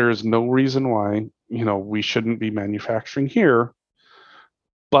 There is no reason why, we shouldn't be manufacturing here,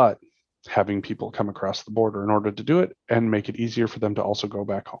 but having people come across the border in order to do it and make it easier for them to also go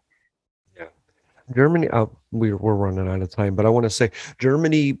back home. Germany, we're running out of time, but I want to say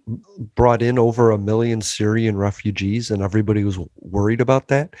Germany brought in over 1 million Syrian refugees, and everybody was worried about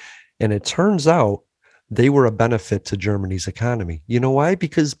that. And it turns out they were a benefit to Germany's economy. You know why?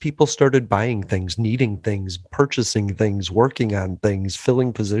 Because people started buying things, needing things, purchasing things, working on things,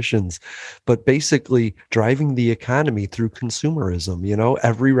 filling positions, but basically driving the economy through consumerism.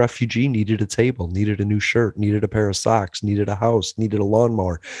 Every refugee needed a table, needed a new shirt, needed a pair of socks, needed a house, needed a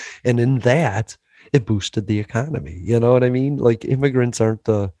lawnmower. And in that, it boosted the economy. You know what I mean? Like, immigrants aren't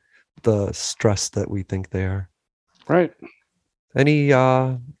the stress that we think they are. Right. Any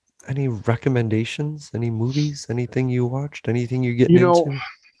recommendations? Any movies? Anything you watched? Anything you get into?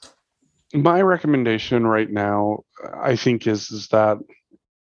 My recommendation right now, I think, is that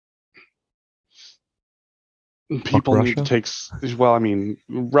people need to take. Well, I mean,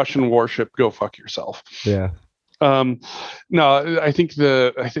 Russian warship. Go fuck yourself. Yeah. No, I think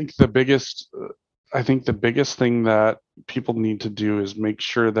the biggest thing that people need to do is make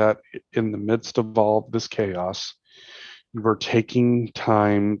sure that in the midst of all this chaos, you're taking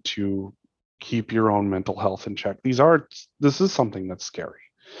time to keep your own mental health in check. This is something that's scary.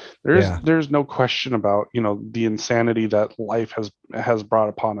 There's no question about, the insanity that life has brought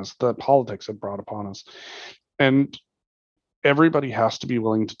upon us, that politics have brought upon us. And everybody has to be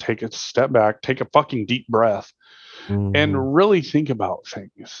willing to take a step back, take a fucking deep breath, and really think about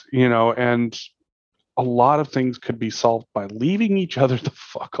things, and a lot of things could be solved by leaving each other the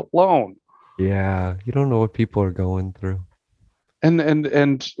fuck alone. Yeah, you don't know what people are going through.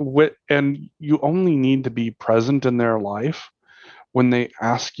 And you only need to be present in their life when they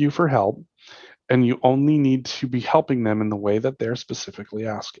ask you for help, and you only need to be helping them in the way that they're specifically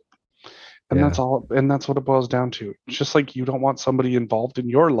asking. And that's all, and that's what it boils down to. It's just like you don't want somebody involved in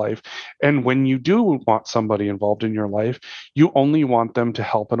your life. And when you do want somebody involved in your life, you only want them to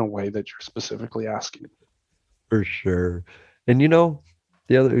help in a way that you're specifically asking. For sure. And the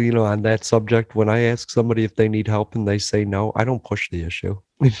other, on that subject, when I ask somebody if they need help and they say no, I don't push the issue.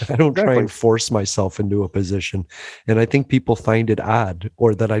 I don't try and force myself into a position. And I think people find it odd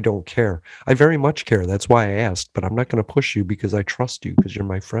or that I don't care. I very much care. That's why I asked, but I'm not going to push you because I trust you because you're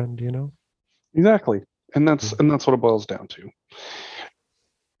my friend, Exactly. And that's what it boils down to.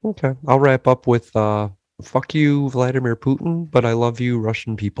 Okay. I'll wrap up with fuck you, Vladimir Putin, but I love you,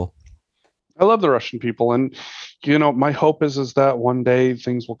 Russian people. I love the Russian people, and my hope is that one day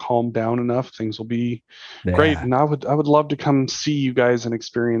things will calm down enough, things will be great, and I would love to come see you guys and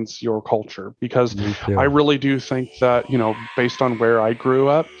experience your culture, because I really do think that based on where I grew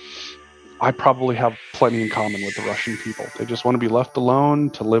up, I probably have plenty in common with the Russian people. They just want to be left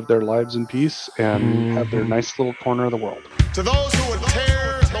alone to live their lives in peace and have their nice little corner of the world. To those who would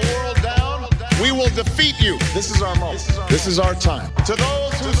tear the world down, we will defeat you. This is our moment. This is our time. To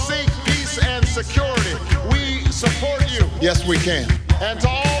those who seek peace and security, we support you. Yes, we can. And to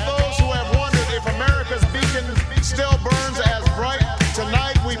all those who have wondered if America's beacon still burns as bright,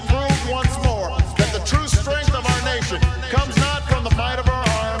 tonight we prove once more that the true strength of our nation comes not from the might of our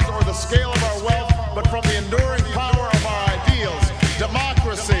arms or the scale of our wealth, but from the enduring power of our ideals,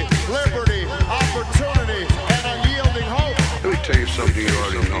 democracy, liberty, opportunity, and unyielding hope. Let me tell you something you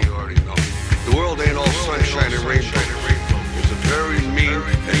already know. The world ain't all sunshine and rainbow. It's a very mean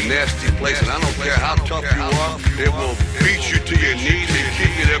and nasty place, and I don't care how tough you are, it will beat you to your knees and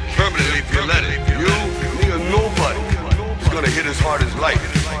keep you there permanently if you let it. You, me, or nobody is gonna hit as hard as life.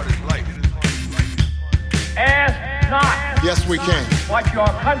 Ask not. Yes, we can. What your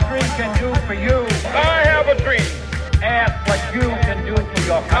country can do for you. I have a dream. Ask what you can do for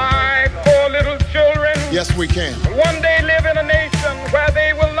your country. My poor little children. Yes, we can. One day live in a nation where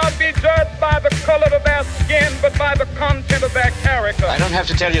they will not be judged by the color of their skin, but by the content of their character. I don't have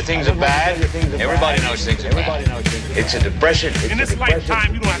to tell you things are bad. Everybody knows things are bad. It's a depression. In this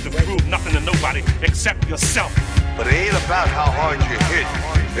lifetime, you don't have to prove nothing to nobody except yourself. But it ain't about how hard you hit.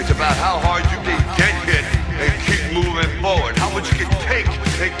 It's about how hard you can get hit and keep moving forward. How much you can take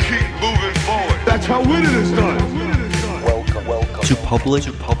and keep moving forward. That's how winning is done. Welcome to Public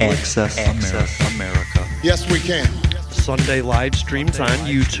Access America. Yes, we can. Sunday live streams on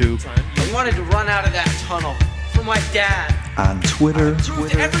YouTube. I wanted to run out of that tunnel for my dad. On Twitter.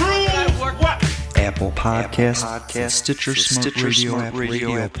 What? Apple Podcasts, Stitcher Smart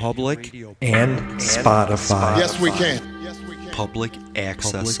Radio Public, and Spotify. Yes, we can. Public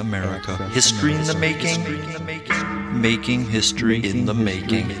Access America. History in the making. Making history in the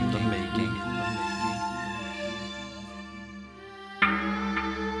making.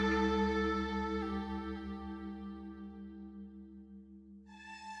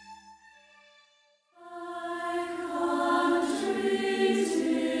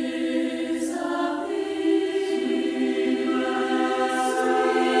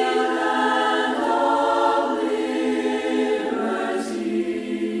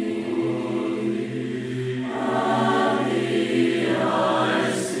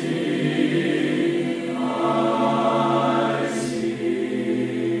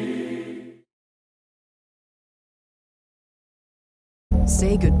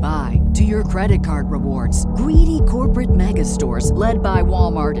 Say goodbye to your credit card rewards. Greedy corporate mega stores, led by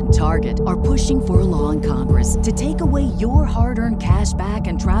Walmart and Target, are pushing for a law in Congress to take away your hard-earned cash back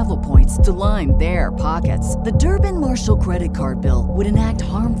and travel points to line their pockets. The Durbin-Marshall credit card bill would enact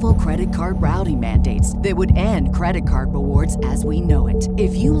harmful credit card routing mandates that would end credit card rewards as we know it.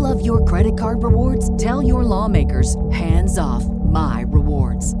 If you love your credit card rewards, tell your lawmakers, hands off my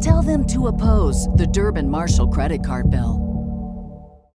rewards. Tell them to oppose the Durbin-Marshall credit card bill.